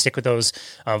beginning if you stick with those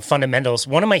fundamentals.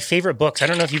 One of my favorite books, I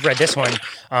don't know if you've read this one,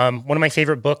 one of my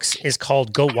favorite books is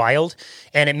called Go Wild,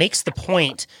 and it makes the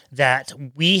point that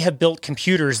we have built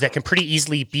computers that can pretty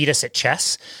easily beat us at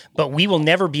chess, but we will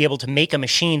never be able to make a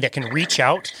machine that can reach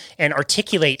out and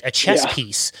articulate a chess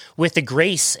piece with the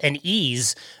grace and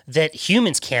ease that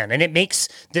humans can. And it makes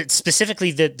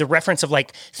specifically the reference of,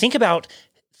 like, think about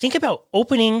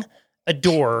opening a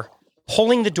door,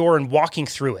 pulling the door and walking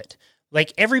through it.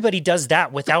 Like, everybody does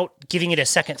that without giving it a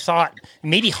second thought,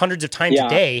 maybe hundreds of times a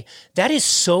day. That is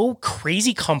so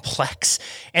crazy complex.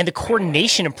 And the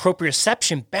coordination and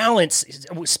proprioception, balance,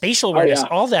 spatial awareness,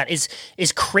 all that is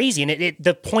crazy. And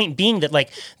the point being that,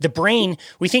 like, the brain,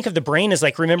 we think of the brain as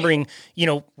like remembering,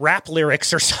 rap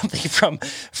lyrics or something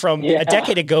from a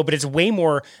decade ago, but it's way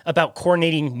more about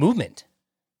coordinating movement.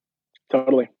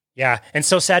 Totally. Yeah. And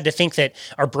so sad to think that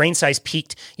our brain size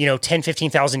peaked, 10,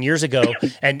 15,000 years ago.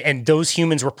 and those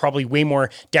humans were probably way more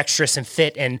dexterous and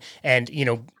fit and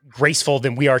graceful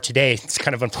than we are today. It's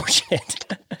kind of unfortunate.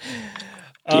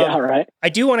 Right. I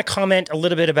do want to comment a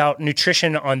little bit about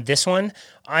nutrition on this one.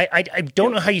 I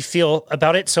don't know how you feel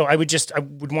about it, so I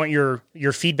would want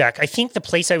your feedback. I think the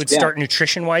place I would start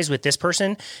nutrition wise with this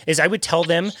person is I would tell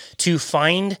them to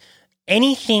find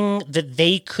anything that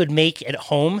they could make at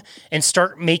home and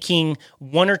start making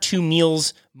 1 or 2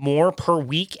 meals more per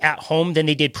week at home than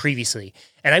they did previously.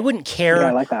 And I wouldn't care. Yeah,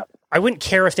 I like that. I wouldn't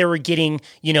care if they were getting,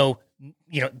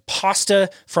 pasta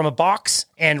from a box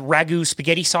and ragu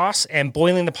spaghetti sauce and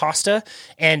boiling the pasta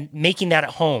and making that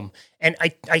at home. And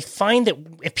I find that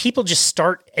if people just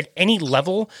start at any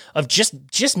level of just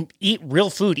eat real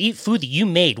food, eat food that you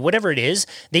made, whatever it is,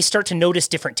 they start to notice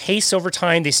different tastes over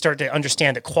time. They start to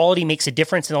understand that quality makes a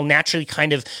difference, and they'll naturally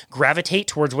kind of gravitate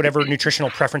towards whatever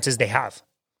nutritional preferences they have.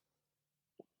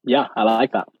 Yeah, I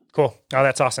like that. Cool. Oh,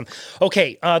 that's awesome.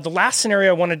 Okay. The last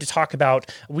scenario I wanted to talk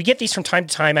about, we get these from time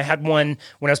to time. I had one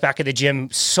when I was back at the gym.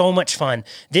 So much fun.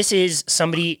 This is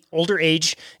somebody older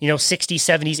age, 60s,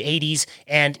 70s, 80s.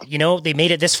 And, they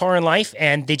made it this far in life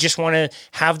and they just want to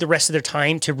have the rest of their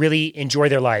time to really enjoy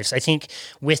their lives. I think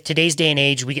with today's day and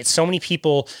age, we get so many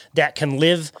people that can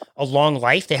live a long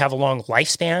life. They have a long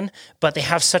lifespan, but they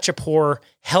have such a poor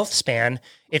health span.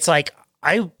 It's like,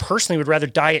 I personally would rather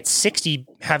die at 60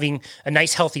 having a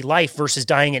nice healthy life versus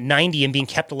dying at 90 and being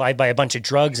kept alive by a bunch of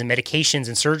drugs and medications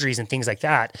and surgeries and things like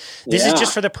that. This is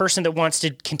just for the person that wants to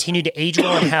continue to age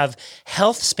well and have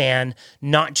health span,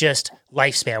 not just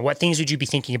lifespan. What things would you be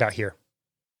thinking about here?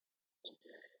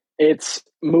 It's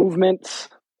movement.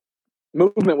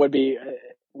 Movement would be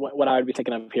what I would be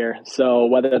thinking of here. So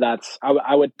whether that's,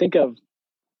 I would think of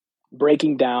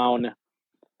breaking down,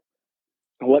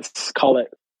 let's call it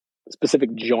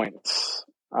specific joints,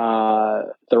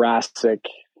 thoracic,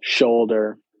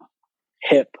 shoulder,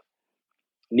 hip,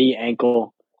 knee,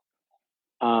 ankle,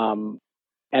 and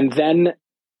then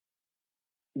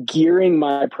gearing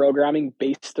my programming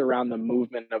based around the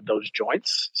movement of those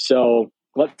joints. So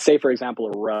let's say, for example,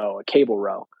 a cable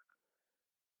row.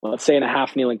 Let's say in a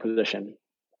half kneeling position,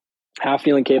 half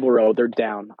kneeling cable row, they're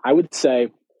down. I would say,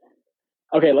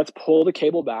 okay, let's pull the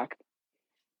cable back,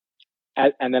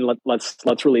 and then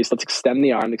let's release. Let's extend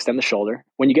the arm, extend the shoulder.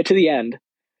 When you get to the end,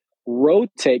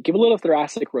 rotate, give a little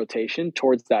thoracic rotation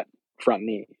towards that front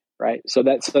knee, right? So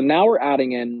now we're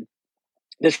adding in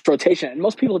this rotation. And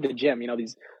most people at the gym,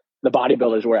 the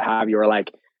bodybuilders, where have you, are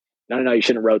like, no, you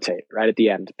shouldn't rotate right at the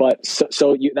end. But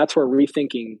that's where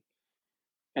rethinking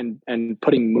and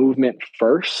putting movement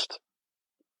first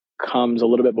comes a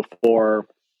little bit before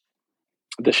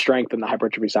the strength and the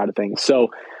hypertrophy side of things. So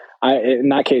in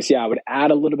that case, I would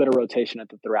add a little bit of rotation at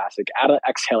the thoracic, add an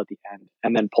exhale at the end,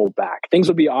 and then pull back. Things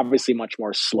would be obviously much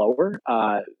more slower.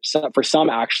 So for some,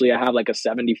 actually, I have like a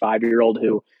 75-year-old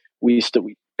who we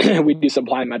do some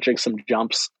plyometrics, some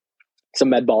jumps, some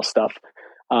med ball stuff.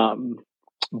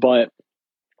 But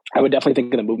I would definitely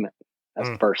think of the movement as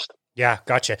first. Yeah,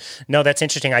 gotcha. No, that's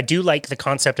interesting. I do like the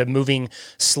concept of moving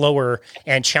slower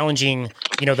and challenging,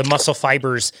 the muscle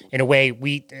fibers in a way.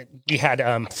 We had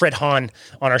Fred Hahn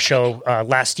on our show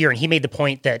last year, and he made the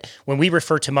point that when we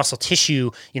refer to muscle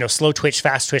tissue, slow twitch,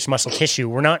 fast twitch muscle tissue,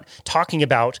 we're not talking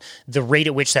about the rate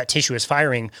at which that tissue is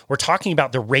firing. We're talking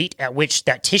about the rate at which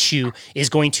that tissue is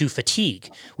going to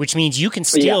fatigue, which means you can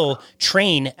still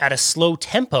train at a slow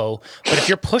tempo, but if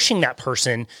you're pushing that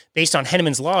person based on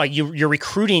Henneman's law, you're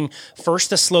recruiting first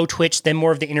the slow twitch, then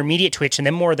more of the intermediate twitch, and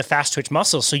then more of the fast twitch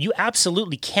muscles. So you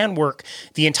absolutely can work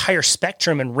the entire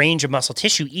spectrum and range of muscle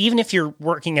tissue, even if you're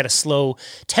working at a slow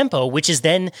tempo, which is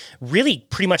then really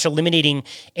pretty much eliminating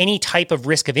any type of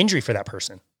risk of injury for that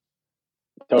person.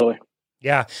 Totally.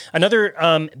 Yeah.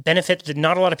 Another benefit that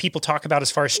not a lot of people talk about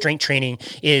as far as strength training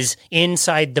is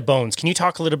inside the bones. Can you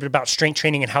talk a little bit about strength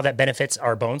training and how that benefits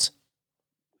our bones?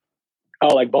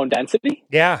 Oh, like bone density?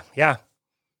 Yeah.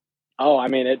 Oh, I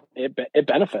mean, it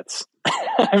benefits.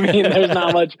 I mean, there's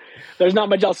not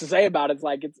much else to say about it. It's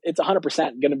like, it's 100%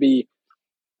 going to be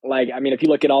like, I mean, if you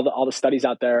look at all the studies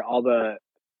out there, all the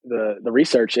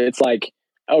research, it's like,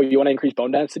 oh, you want to increase bone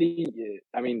density?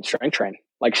 I mean, strength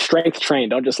train.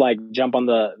 Don't just like jump on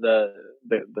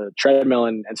the treadmill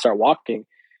and start walking.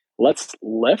 Let's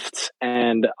lift.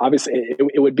 And obviously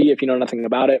it would be, if you know nothing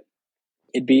about it,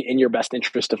 it'd be in your best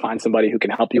interest to find somebody who can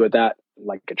help you with that,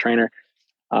 like a trainer.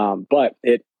 But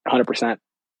it 100%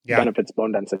 benefits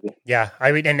bone density. Yeah.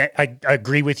 I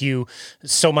agree with you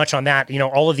so much on that.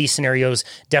 All of these scenarios,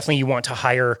 definitely you want to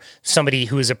hire somebody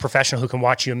who is a professional who can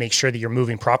watch you and make sure that you're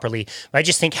moving properly. But I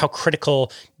just think how critical,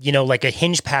 like a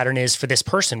hinge pattern is for this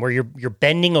person where you're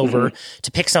bending over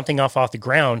to pick something off the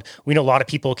ground. We know a lot of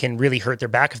people can really hurt their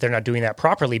back if they're not doing that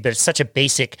properly, but it's such a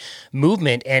basic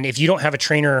movement. And if you don't have a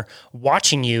trainer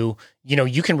watching you,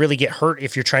 you can really get hurt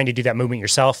if you're trying to do that movement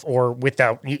yourself, or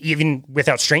even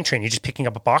without strength training, you're just picking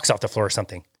up a box off the floor or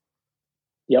something.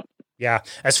 Yep. Yeah.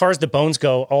 As far as the bones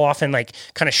go, I'll often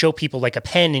kind of show people like a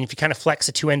pen. And if you kind of flex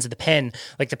the two ends of the pen,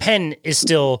 like the pen is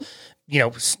still,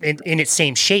 in its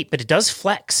same shape, but it does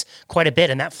flex quite a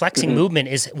bit. And that flexing movement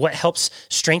is what helps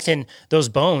strengthen those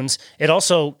bones. It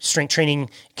also, strength training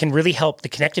can really help the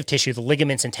connective tissue, the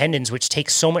ligaments and tendons, which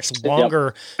take so much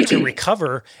longer to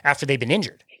recover after they've been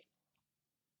injured.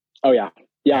 Oh yeah.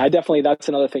 Yeah. That's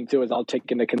another thing too, is I'll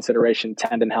take into consideration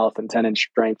tendon health and tendon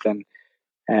strength,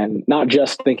 and not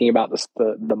just thinking about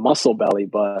the muscle belly,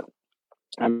 but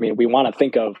I mean, we want to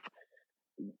think of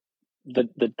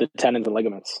the tendons and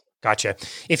ligaments. Gotcha.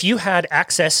 If you had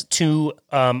access to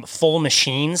full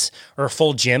machines or a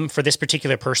full gym for this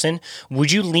particular person,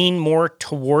 would you lean more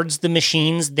towards the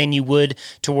machines than you would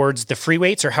towards the free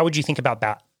weights, or how would you think about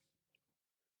that?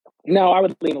 No, I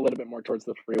would lean a little bit more towards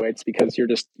the free weights, because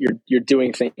you're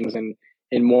doing things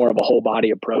in more of a whole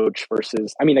body approach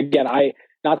versus, I mean, again,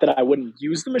 not that I wouldn't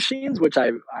use the machines, which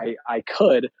I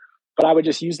could, but I would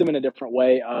just use them in a different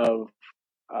way of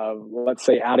let's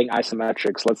say adding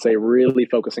isometrics, let's say really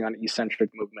focusing on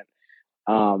eccentric movement.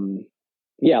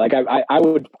 yeah, like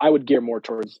I would gear more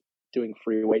towards doing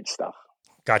free weight stuff.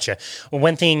 Gotcha. Well,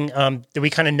 one thing that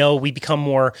we kind of know, we become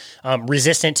more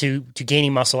resistant to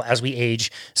gaining muscle as we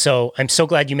age. So I'm so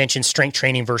glad you mentioned strength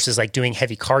training versus like doing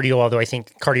heavy cardio. Although I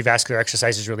think cardiovascular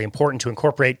exercise is really important to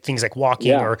incorporate things like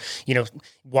walking or,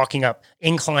 walking up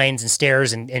inclines and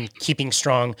stairs and keeping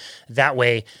strong that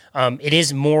way. It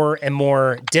is more and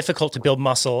more difficult to build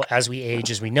muscle as we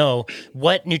age, as we know.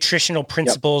 What nutritional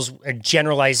principles,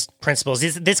 generalized principles,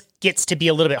 this gets to be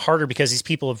a little bit harder because these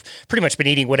people have pretty much been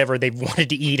eating whatever they've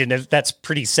wanted to eat. And that's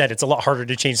pretty set. It's a lot harder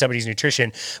to change somebody's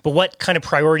nutrition. But what kind of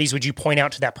priorities would you point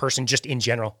out to that person just in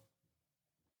general?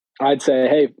 I'd say,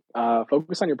 hey,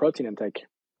 focus on your protein intake.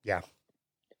 Yeah.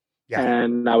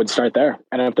 And I would start there.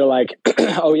 And if they're like,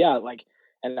 oh yeah, like,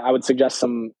 and I would suggest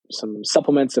some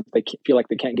supplements if they feel like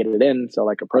they can't get it in. So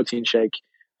like a protein shake,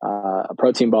 a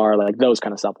protein bar, like those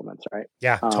kind of supplements, right?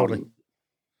 Yeah, totally.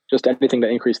 Just anything to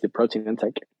increase the protein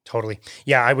intake. Totally.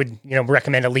 Yeah. I would,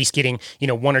 recommend at least getting,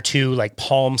 1 or 2 like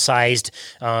palm sized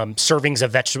servings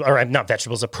of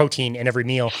of protein in every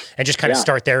meal and just kind of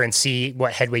start there and see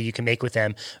what headway you can make with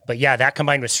them. But yeah, that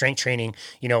combined with strength training,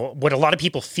 what a lot of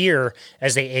people fear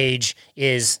as they age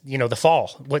is, the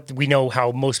fall. What we know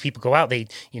how most people go out, they,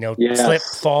 slip,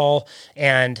 fall,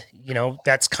 and,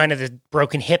 that's kind of the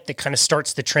broken hip that kind of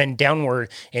starts the trend downward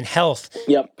in health.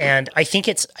 Yep. And I think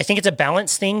it's a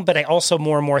balance thing, but I also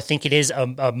more and more think it is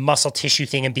a muscle tissue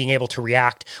thing and being able to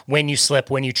react when you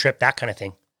slip, when you trip, that kind of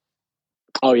thing.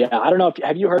 Oh yeah. I don't know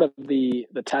have you heard of the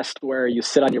test where you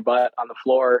sit on your butt on the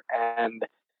floor and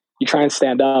you try and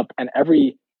stand up, and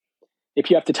if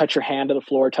you have to touch your hand to the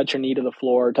floor, touch your knee to the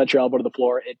floor, touch your elbow to the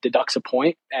floor, it deducts a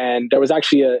point. And there was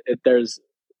actually it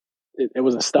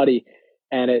was a study,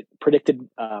 and it predicted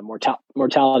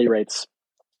mortality rates.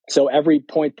 So every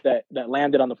point that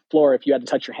landed on the floor, if you had to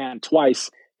touch your hand twice,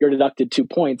 you're deducted 2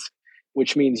 points,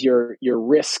 which means your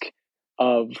risk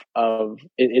of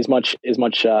is much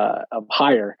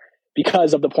higher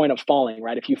because of the point of falling,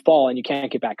 right? If you fall and you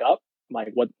can't get back up, like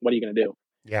what are you going to do?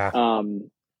 Yeah.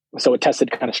 So it tested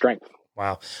kind of strength.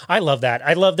 Wow. I love that.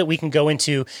 I love that we can go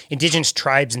into indigenous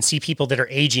tribes and see people that are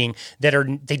aging they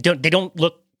don't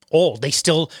look old. They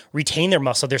still retain their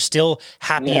muscle. They're still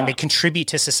happy and they contribute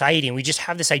to society. And we just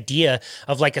have this idea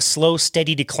of like a slow,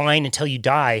 steady decline until you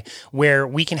die, where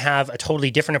we can have a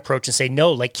totally different approach and say,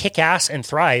 no, like kick ass and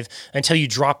thrive until you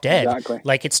drop dead. Exactly.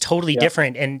 Like it's totally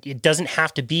different. And it doesn't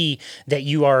have to be that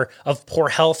you are of poor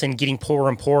health and getting poorer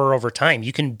and poorer over time.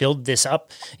 You can build this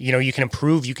up, you can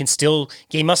improve, you can still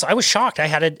gain muscle. I was shocked. I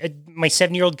had my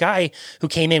 7-year-old guy who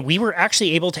came in. We were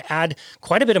actually able to add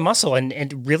quite a bit of muscle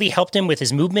and really helped him with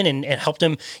his movement and helped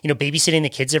him, babysitting the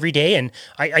kids every day. And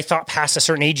I thought past a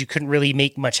certain age, you couldn't really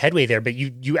make much headway there, but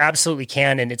you absolutely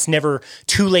can. And it's never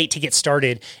too late to get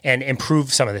started and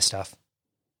improve some of this stuff.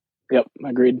 Yep.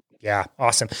 Agreed. Yeah.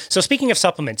 Awesome. So speaking of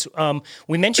supplements,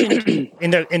 we mentioned in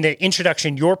the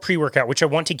introduction, your pre-workout, which I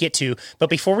want to get to,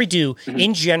 but before we do,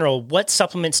 in general, what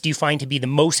supplements do you find to be the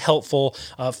most helpful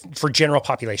for general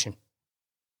population?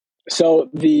 So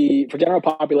for general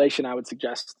population, I would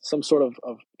suggest some sort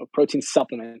of protein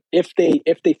supplement if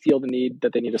they feel the need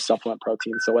that they need to supplement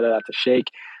protein. So whether that's a shake,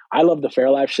 I love the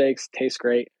Fairlife shakes, taste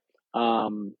great.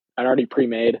 And already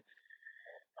pre-made.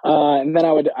 And then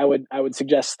I would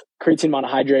suggest creatine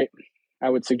monohydrate. I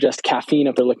would suggest caffeine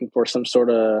if they're looking for some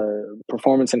sort of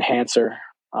performance enhancer.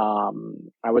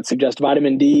 I would suggest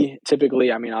vitamin D.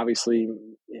 Typically, I mean, obviously,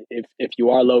 if you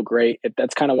are low, great.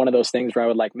 That's kind of one of those things where I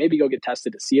would like maybe go get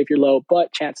tested to see if you're low,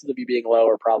 but chances of you being low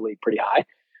are probably pretty high.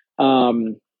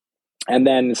 And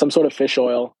then some sort of fish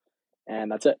oil,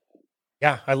 and that's it.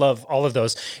 Yeah, I love all of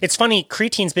those. It's funny,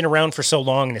 creatine's been around for so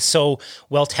long and is so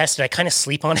well tested. I kind of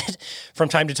sleep on it from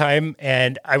time to time.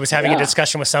 And I was having a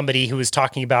discussion with somebody who was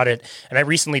talking about it, and I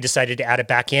recently decided to add it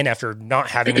back in after not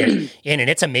having it in,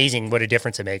 and it's amazing what a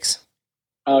difference it makes.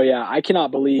 Oh yeah, I cannot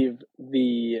believe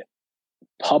the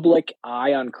public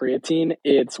eye on creatine.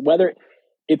 It's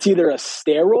either a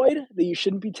steroid that you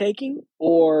shouldn't be taking,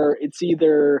 or it's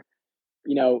either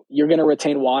you're going to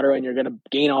retain water and you're going to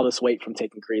gain all this weight from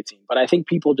taking creatine. But I think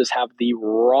people just have the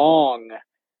wrong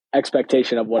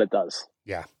expectation of what it does.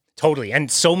 Yeah, totally.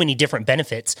 And so many different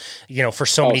benefits, for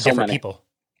so many different people.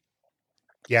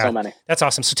 Yeah, so many. That's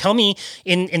awesome. So tell me,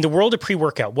 in the world of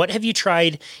pre-workout, what have you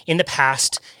tried in the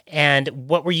past, and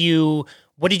what did you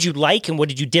like and what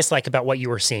did you dislike about what you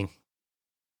were seeing?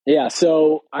 Yeah.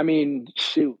 So, I mean,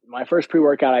 my first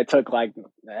pre-workout I took when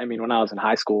I was in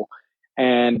high school.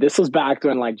 And this was back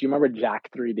when, do you remember Jack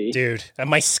 3D? Dude,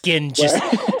 my skin just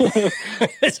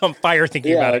is on fire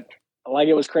thinking about it.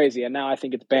 It was crazy. And now I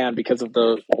think it's banned because of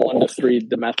the 1 to 3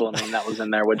 dimethylamine that was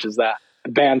in there, which is that.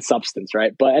 banned substance,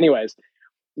 right? But anyways,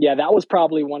 yeah, that was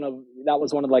one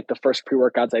of like the first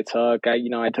pre-workouts I took.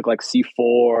 I took like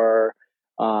C4.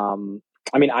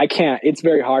 It's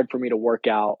very hard for me to work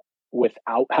out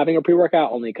without having a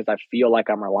pre-workout, only because I feel like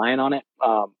I'm relying on it.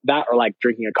 That or like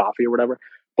drinking a coffee or whatever.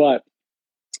 But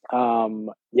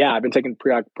yeah, I've been taking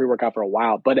pre-workout for a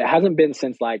while, but it hasn't been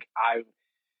since like I've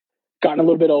gotten a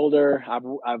little bit older.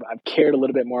 I've cared a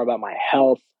little bit more about my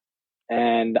health,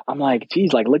 and I'm like,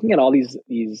 geez, like looking at all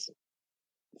these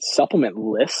supplement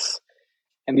lists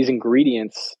and these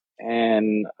ingredients,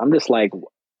 and I'm just like,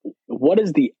 what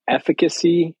is the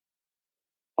efficacy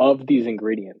of these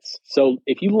ingredients? So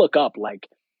if you look up, like,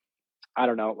 I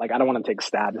don't know, like I don't want to take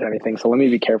stabs or anything, so let me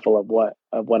be careful of what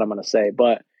I'm going to say,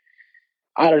 but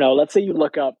I don't know, let's say you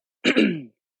look up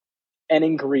an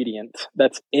ingredient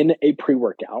that's in a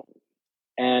pre-workout,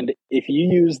 and if you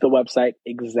use the website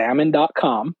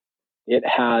examine.com, it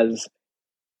has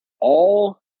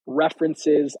all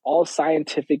references, all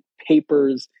scientific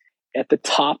papers. At the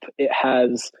top, it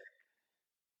has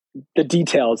the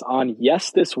details on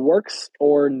yes, this works,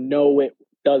 or no, it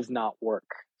does not work.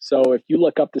 So if you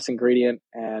look up this ingredient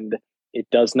and it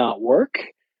does not work,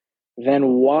 then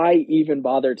why even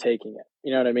bother taking it?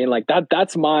 You know what I mean? Like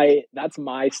that's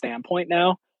my standpoint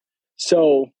now.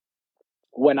 So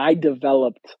when I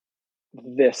developed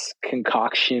this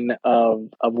concoction of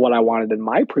what I wanted in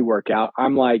my pre-workout,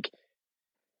 I'm like,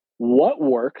 what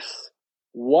works?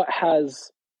 What has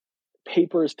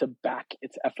papers to back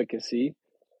its efficacy?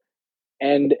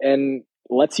 And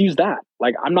let's use that.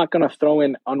 Like, I'm not going to throw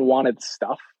in unwanted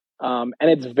stuff. And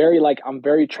it's very like, I'm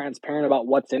very transparent about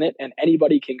what's in it, and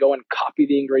anybody can go and copy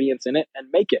the ingredients in it and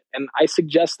make it. And I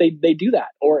suggest they do that,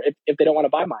 or if they don't want to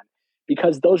buy mine,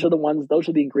 because those are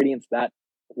the ingredients that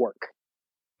work.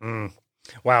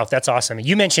 Wow, that's awesome.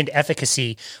 You mentioned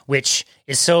efficacy, which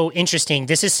is so interesting.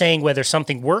 This is saying whether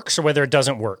something works or whether it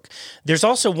doesn't work. There's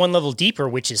also one level deeper,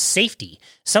 which is safety.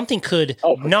 Something could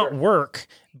not work,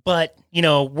 but,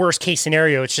 worst case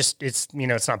scenario,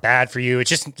 it's not bad for you.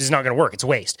 It's not going to work. It's a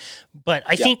waste. But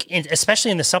I think,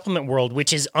 especially in the supplement world,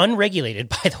 which is unregulated,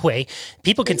 by the way,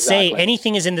 people can say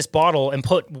anything is in this bottle and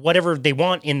put whatever they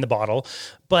want in the bottle.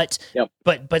 But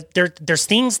there's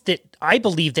things that I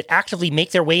believe that actively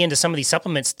make their way into some of these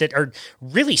supplements that are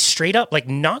really straight up like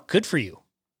not good for you.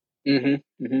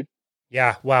 Mm-hmm. Mm-hmm.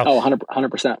 Yeah. Wow. Oh,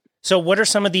 100%. So what are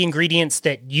some of the ingredients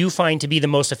that you find to be the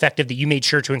most effective that you made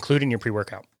sure to include in your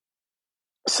pre-workout?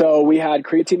 So we had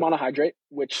creatine monohydrate,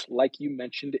 which, like you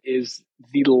mentioned, is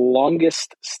the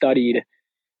longest studied,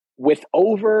 with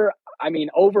over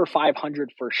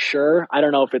 500 for sure. I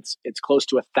don't know if it's close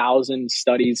to 1,000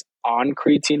 studies on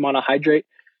creatine monohydrate.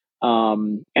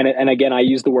 And again, I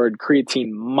use the word creatine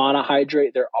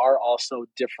monohydrate. There are also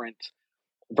different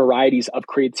varieties of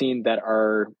creatine that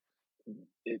are,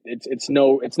 it's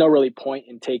no really point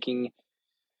in taking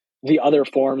the other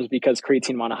forms, because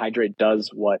creatine monohydrate does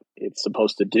what it's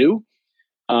supposed to do.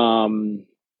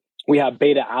 We have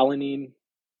beta alanine,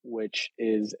 which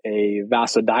is a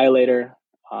vasodilator.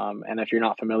 And if you're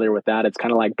not familiar with that, it's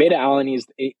kind of like beta alanine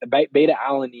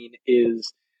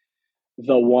is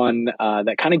the one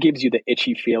that kind of gives you the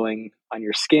itchy feeling on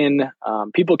your skin.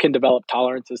 People can develop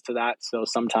tolerances to that, so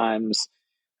sometimes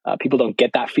people don't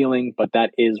get that feeling, but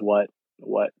that is what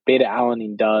beta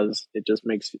alanine does. It just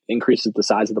increases the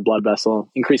size of the blood vessel,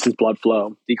 increases blood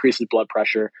flow, decreases blood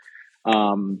pressure.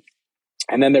 And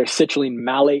then there's citrulline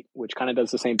malate, which kind of does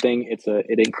the same thing.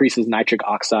 It increases nitric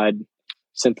oxide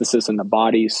synthesis in the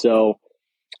body, so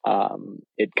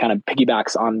it kind of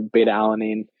piggybacks on beta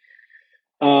alanine.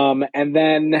 And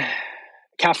then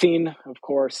caffeine, of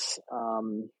course,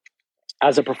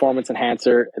 as a performance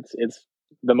enhancer, it's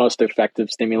the most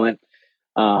effective stimulant.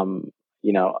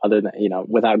 Other than,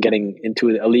 without getting into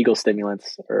illegal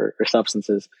stimulants or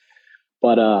substances,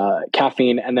 but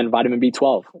caffeine, and then vitamin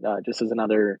B12, just as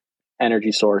another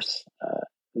energy source,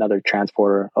 another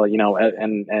transporter,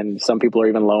 and some people are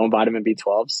even low in vitamin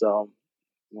B12. So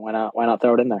why not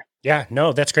throw it in there? Yeah,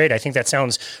 no, that's great. I think that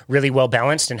sounds really well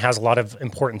balanced and has a lot of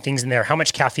important things in there. How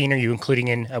much caffeine are you including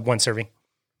in one serving?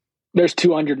 There's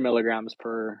 200 milligrams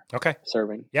per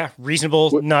serving. Yeah,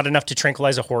 reasonable. Not enough to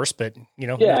tranquilize a horse, but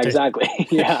Yeah, exactly.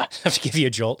 Yeah, have to give you a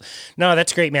jolt. No,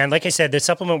 that's great, man. Like I said, the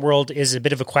supplement world is a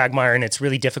bit of a quagmire, and it's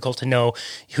really difficult to know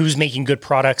who's making good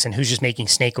products and who's just making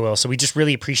snake oil. So we just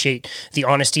really appreciate the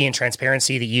honesty and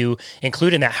transparency that you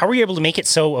include in that. How were you able to make it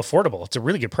so affordable? It's a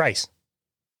really good price.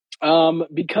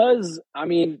 Because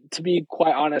to be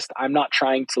quite honest, I'm not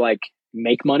trying to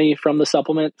make money from the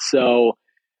supplement, so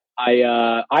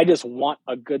I just want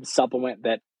a good supplement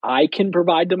that I can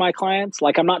provide to my clients.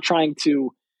 Like, I'm not trying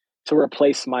to to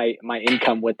replace my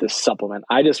income with this supplement.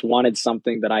 I just wanted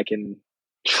something that I can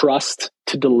trust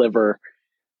to deliver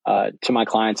to my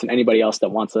clients and anybody else that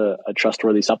wants a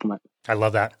trustworthy supplement. I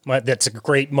love that. That's a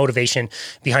great motivation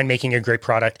behind making a great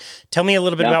product. Tell me a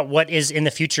little bit about what is in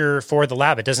the future for the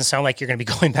lab. It doesn't sound like you're going to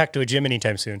be going back to a gym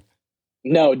anytime soon.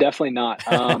 No, definitely not.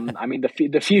 I mean,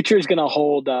 the future is going to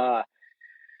hold, I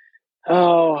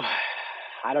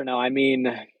don't know. I mean,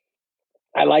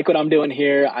 I like what I'm doing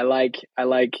here. I like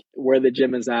where the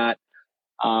gym is at.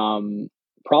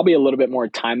 Probably a little bit more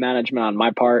time management on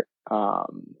my part.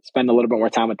 Spend a little bit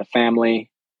more time with the family,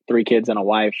 3 kids and a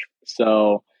wife.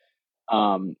 So,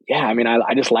 I mean,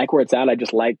 I just like where it's at. I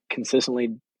just like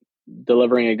consistently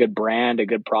delivering a good brand, a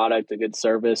good product, a good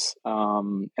service.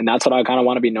 And that's what I kind of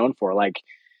want to be known for. Like,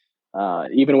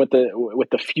 even with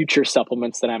the future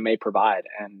supplements that I may provide.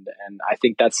 And I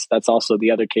think that's also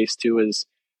the other case too, is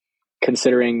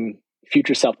considering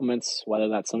future supplements, whether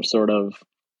that's some sort of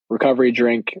recovery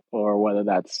drink or whether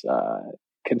that's,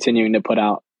 continuing to put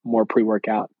out more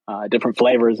pre-workout, different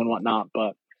flavors and whatnot.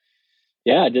 But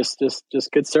yeah, just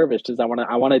good service. Just I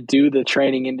want to do the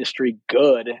training industry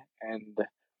good, and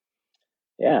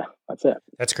yeah, that's it.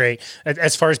 That's great.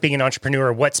 As far as being an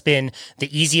entrepreneur, what's been the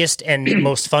easiest and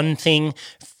most fun thing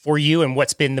for you, and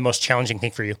what's been the most challenging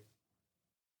thing for you?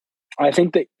 I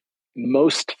think the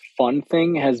most fun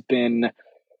thing has been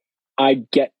I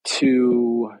get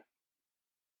to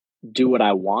do what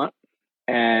I want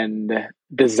and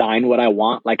design what I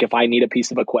want. Like if I need a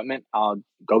piece of equipment, I'll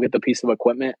go get the piece of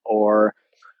equipment, or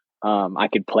I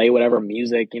could play whatever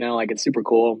music, like it's super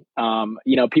cool.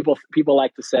 People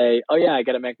like to say, oh yeah, I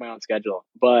got to make my own schedule,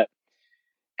 but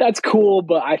that's cool.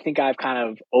 But I think I've kind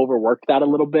of overworked that a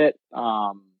little bit.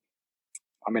 I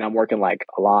mean, I'm working like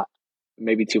a lot,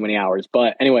 maybe too many hours,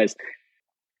 but anyways,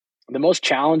 the most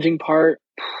challenging part,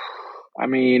 I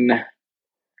mean,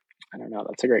 I don't know.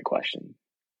 That's a great question.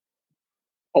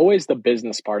 Always the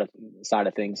business side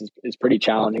of things is pretty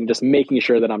challenging. Just making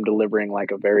sure that I'm delivering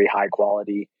like a very high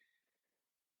quality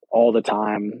all the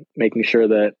time, making sure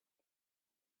that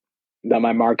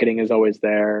my marketing is always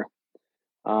there.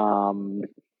 And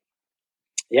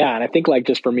I think like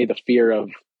just for me, the fear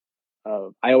of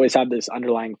I always have this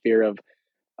underlying fear of,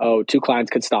 2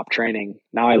 clients could stop training.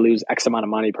 Now I lose X amount of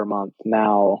money per month.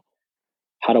 Now,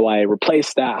 how do I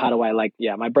replace that? How do I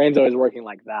my brain's always working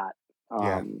like that.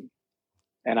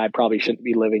 And I probably shouldn't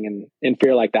be living in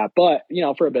fear like that, but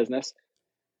for a business.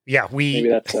 Yeah. Maybe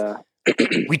that's,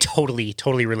 we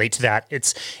totally relate to that.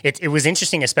 It was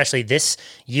interesting, especially this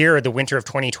year, the winter of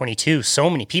 2022, so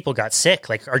many people got sick.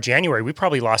 Like our January, we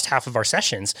probably lost half of our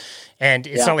sessions, and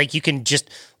it's not like you can just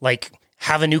like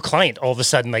have a new client all of a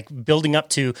sudden, like building up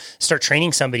to start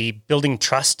training somebody, building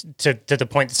trust to the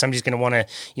point that somebody's going to want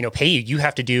to, pay you. You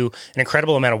have to do an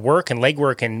incredible amount of work and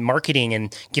legwork and marketing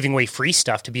and giving away free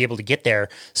stuff to be able to get there.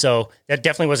 So that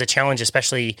definitely was a challenge,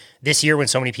 especially this year when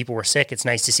so many people were sick. It's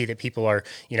nice to see that people are,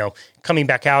 coming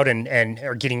back out and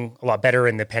are getting a lot better,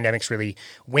 and the pandemic's really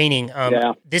waning.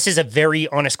 This is a very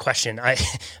honest question.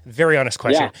 Very honest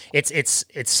question. Yeah. It's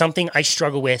something I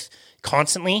struggle with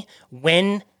constantly.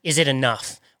 When is it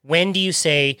enough? When do you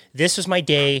say, this was my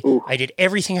day, I did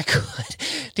everything I could?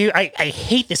 Dude, I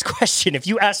hate this question. If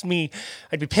you asked me,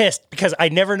 I'd be pissed, because I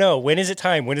never know. When is it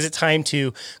time? When is it time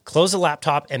to close the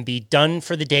laptop and be done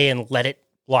for the day and let it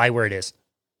lie where it is?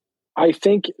 I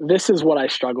think this is what I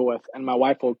struggle with, and my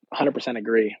wife will 100%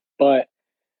 agree. But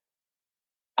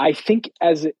I think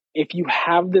if you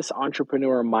have this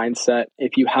entrepreneur mindset,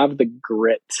 if you have the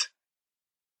grit,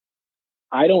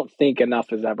 I don't think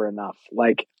enough is ever enough.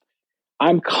 Like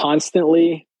I'm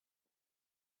constantly,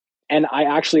 and I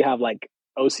actually have like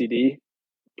OCD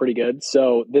pretty good.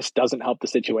 So this doesn't help the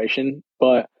situation,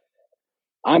 but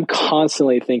I'm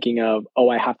constantly thinking of,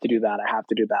 I have to do that. I have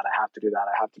to do that. I have to do that.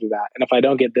 I have to do that. And if I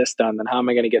don't get this done, then how am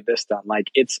I going to get this done? Like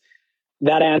it's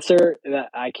that answer that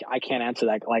I can't answer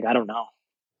that. Like, I don't know.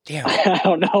 Damn. I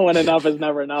don't know when enough is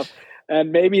never enough.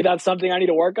 And maybe that's something I need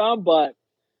to work on, but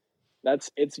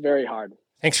it's very hard.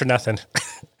 Thanks for nothing.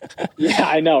 Yeah,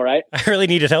 I know, right? I really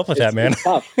needed help with that, man. It's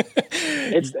tough.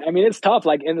 It's tough.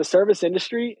 Like in the service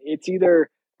industry, it's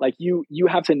either like you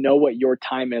have to know what your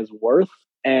time is worth,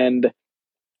 and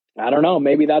I don't know,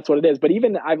 maybe that's what it is. But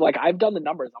even I've done the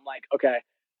numbers. I'm like, okay,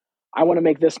 I want to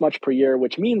make this much per year,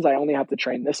 which means I only have to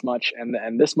train this much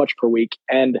and this much per week.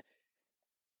 And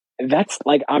that's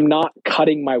like, I'm not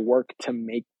cutting my work to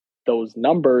make those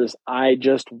numbers. I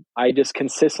just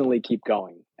consistently keep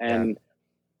going. And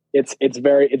it's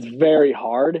very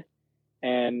hard.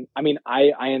 And I mean,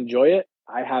 I enjoy it.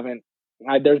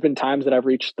 There's been times that I've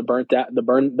reached the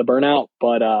burnout,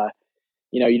 but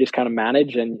you just kind of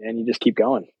manage and you just keep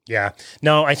going. Yeah.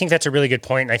 No, I think that's a really good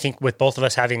point. And I think with both of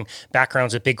us having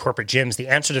backgrounds with big corporate gyms, the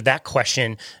answer to that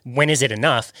question, when is it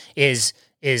enough, is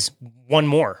one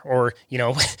more, or,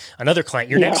 another client,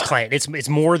 your next client. It's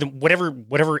more than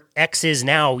whatever X is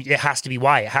now, it has to be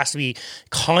Y. It has to be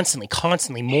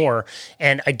constantly more.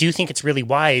 And I do think it's really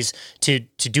wise to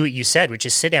do what you said, which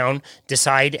is sit down,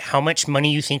 decide how much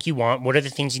money you think you want, what are the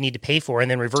things you need to pay for, and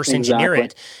then reverse engineer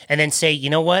it. And then say, you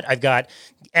know what, I've got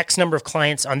X number of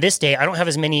clients on this day. I don't have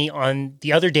as many on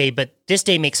the other day, but this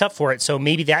day makes up for it. So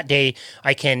maybe that day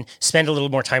I can spend a little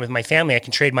more time with my family. I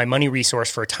can trade my money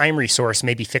resource for a time resource,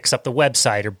 maybe fix up the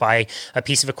website or buy a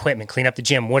piece of equipment, clean up the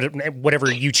gym, whatever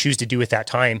you choose to do with that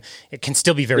time. It can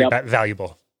still be very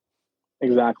valuable.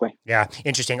 Exactly. Yeah.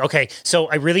 Interesting. Okay. So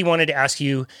I really wanted to ask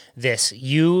you this.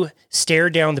 You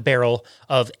stared down the barrel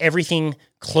of everything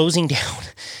closing down,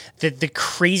 the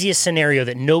craziest scenario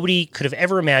that nobody could have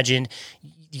ever imagined.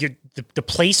 The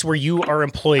place where you are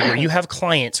employed, where you have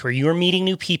clients, where you are meeting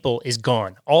new people is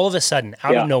gone. All of a sudden,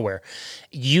 out of nowhere,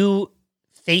 you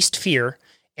faced fear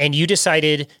and you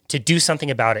decided to do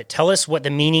something about it. Tell us what the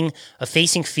meaning of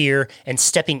facing fear and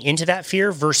stepping into that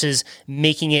fear versus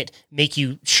making it make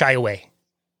you shy away.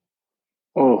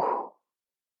 Oh,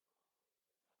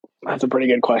 that's a pretty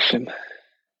good question.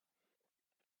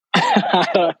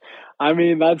 I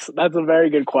mean, that's a very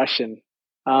good question.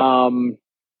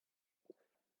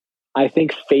 I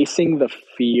think facing the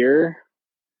fear,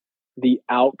 the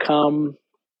outcome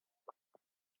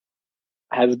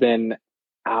has been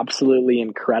absolutely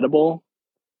incredible.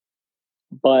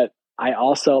 But I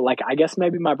also, I guess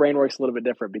maybe my brain works a little bit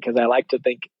different, because I like to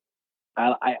think,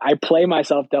 I play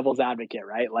myself devil's advocate,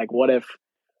 right? Like, what if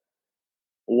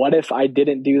I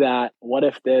didn't do that? What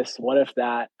if this? What if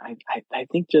that? I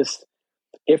think just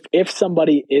if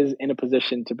somebody is in a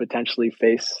position to potentially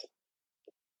face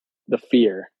the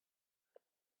fear,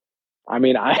 I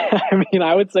mean,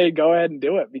 I would say go ahead and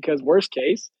do it, because worst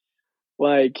case,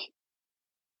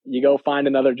 you go find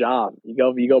another job,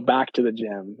 you go back to the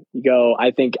gym,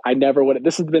 I think I never would.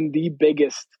 This has been the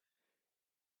biggest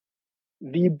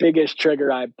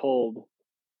trigger I pulled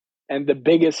and the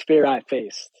biggest fear I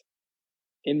faced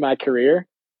in my career.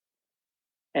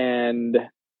 And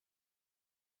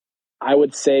I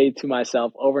would say to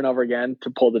myself over and over again to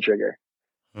pull the trigger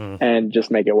and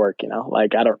just make it work. I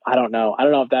don't know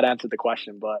if that answered the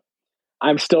question, but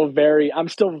I'm still very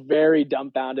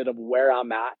dumbfounded of where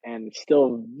I'm at, and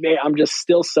I'm just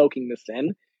still soaking this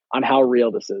in on how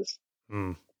real this is.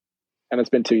 And it's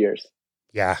been 2 years.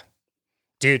 Yeah,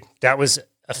 dude, that was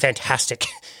a fantastic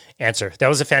answer.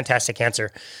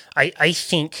 I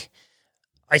think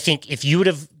if you would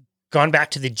have gone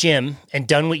back to the gym and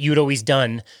done what you'd always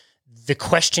done, the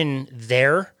question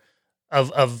there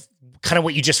of kind of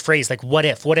what you just phrased, like, what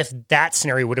if that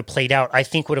scenario would have played out, I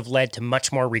think would have led to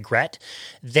much more regret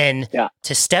than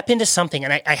to step into something.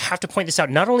 And I have to point this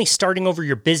out, not only starting over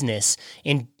your business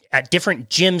at different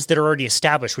gyms that are already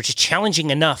established, which is challenging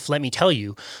enough, let me tell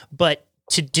you, but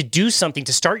to do something,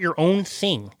 to start your own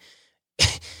thing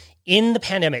in the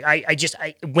pandemic.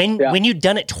 When you'd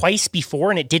done it twice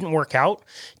before and it didn't work out,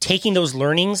 taking those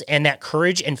learnings and that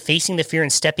courage and facing the fear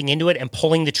and stepping into it and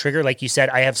pulling the trigger, like you said,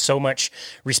 I have so much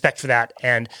respect for that.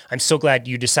 And I'm so glad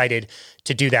you decided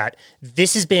to do that.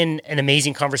 This has been an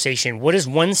amazing conversation. What is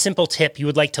one simple tip you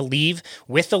would like to leave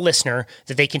with the listener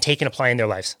that they can take and apply in their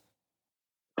lives?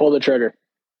 Pull the trigger.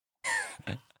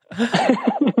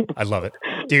 I love it.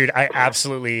 Dude, I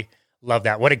absolutely love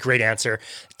that. What a great answer.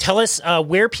 Tell us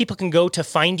where people can go to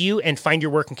find you and find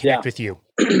your work and connect with you.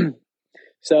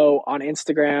 So on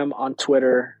Instagram, on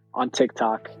Twitter, on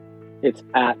TikTok, it's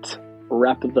at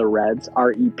Rep the Reds,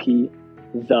 REP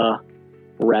the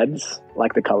Reds,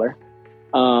 like the color.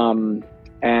 And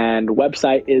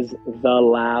website is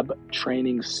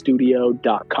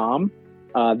thelabtrainingstudio.com.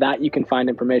 That you can find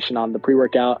information on the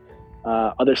pre-workout,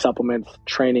 other supplements,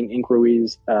 training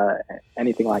inquiries,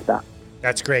 anything like that.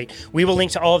 That's great. We will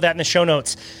link to all of that in the show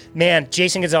notes. Man,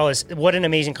 Jason Gonzalez, what an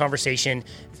amazing conversation.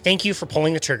 Thank you for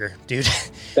pulling the trigger, dude.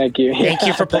 Thank you. Thank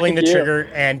you for pulling the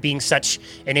trigger and being such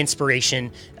an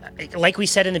inspiration. Like we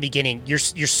said in the beginning, you're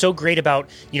so great about,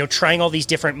 trying all these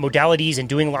different modalities and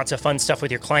doing lots of fun stuff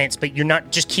with your clients, but you're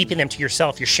not just keeping them to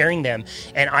yourself, you're sharing them.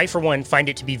 And I, for one, find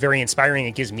it to be very inspiring.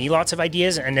 It gives me lots of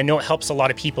ideas, and I know it helps a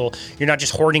lot of people. You're not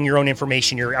just hoarding your own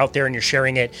information, you're out there and you're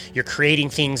sharing it. You're creating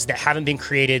things that haven't been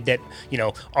created that,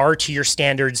 are to your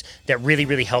standards that really,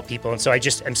 really help people. And so I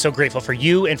just am so grateful for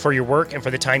you and for your work and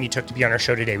for the time you took to be on our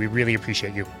show today. We really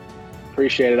appreciate you.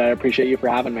 Appreciate it. I appreciate you for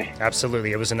having me.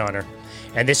 Absolutely. It was an honor.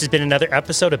 And this has been another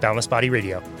episode of Boundless Body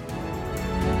Radio.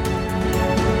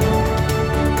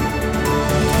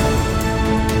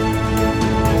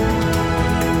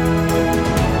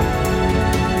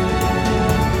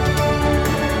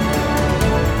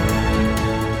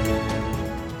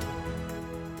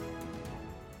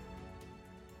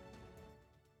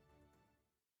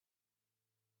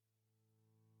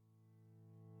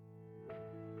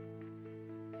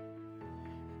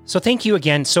 So thank you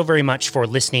again so very much for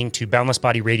listening to Boundless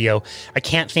Body Radio. I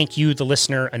can't thank you, the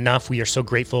listener, enough. We are so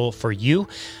grateful for you.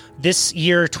 This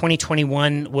year,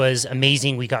 2021, was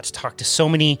amazing. We got to talk to so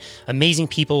many amazing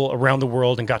people around the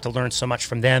world and got to learn so much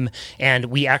from them. And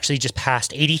we actually just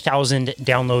passed 80,000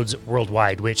 downloads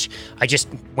worldwide, which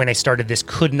when I started this,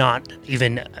 could not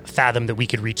even fathom that we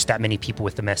could reach that many people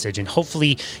with the message. And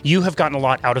hopefully you have gotten a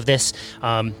lot out of this,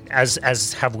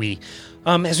 as have we.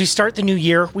 As we start the new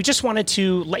year, we just wanted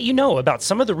to let you know about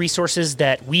some of the resources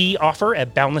that we offer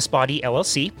at Boundless Body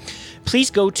LLC.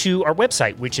 Please go to our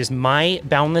website, which is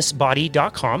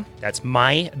myboundlessbody.com. That's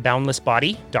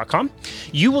myboundlessbody.com.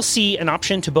 You will see an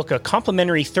option to book a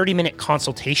complimentary 30-minute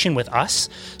consultation with us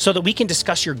so that we can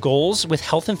discuss your goals with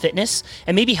health and fitness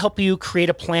and maybe help you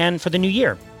create a plan for the new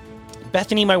year.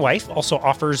 Bethany, my wife, also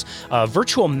offers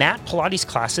virtual mat Pilates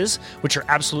classes, which are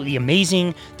absolutely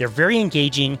amazing. They're very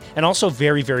engaging and also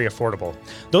very, very affordable.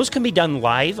 Those can be done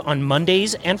live on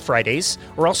Mondays and Fridays,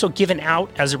 or also given out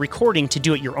as a recording to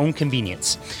do at your own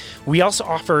convenience. We also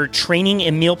offer training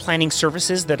and meal planning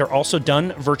services that are also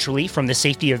done virtually from the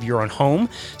safety of your own home.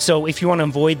 So if you want to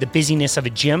avoid the busyness of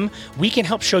a gym, we can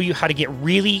help show you how to get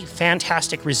really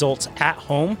fantastic results at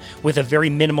home with a very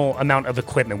minimal amount of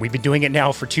equipment. We've been doing it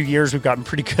now for 2 years. We've gotten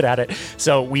pretty good at it.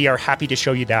 So we are happy to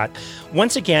show you that.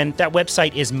 Once again, that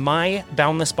website is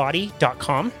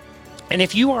myboundlessbody.com. And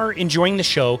if you are enjoying the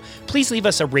show, please leave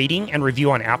us a rating and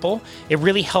review on Apple. It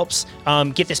really helps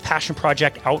get this passion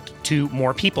project out to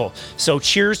more people. So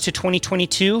cheers to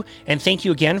 2022, and thank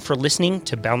you again for listening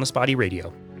to Boundless Body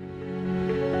Radio.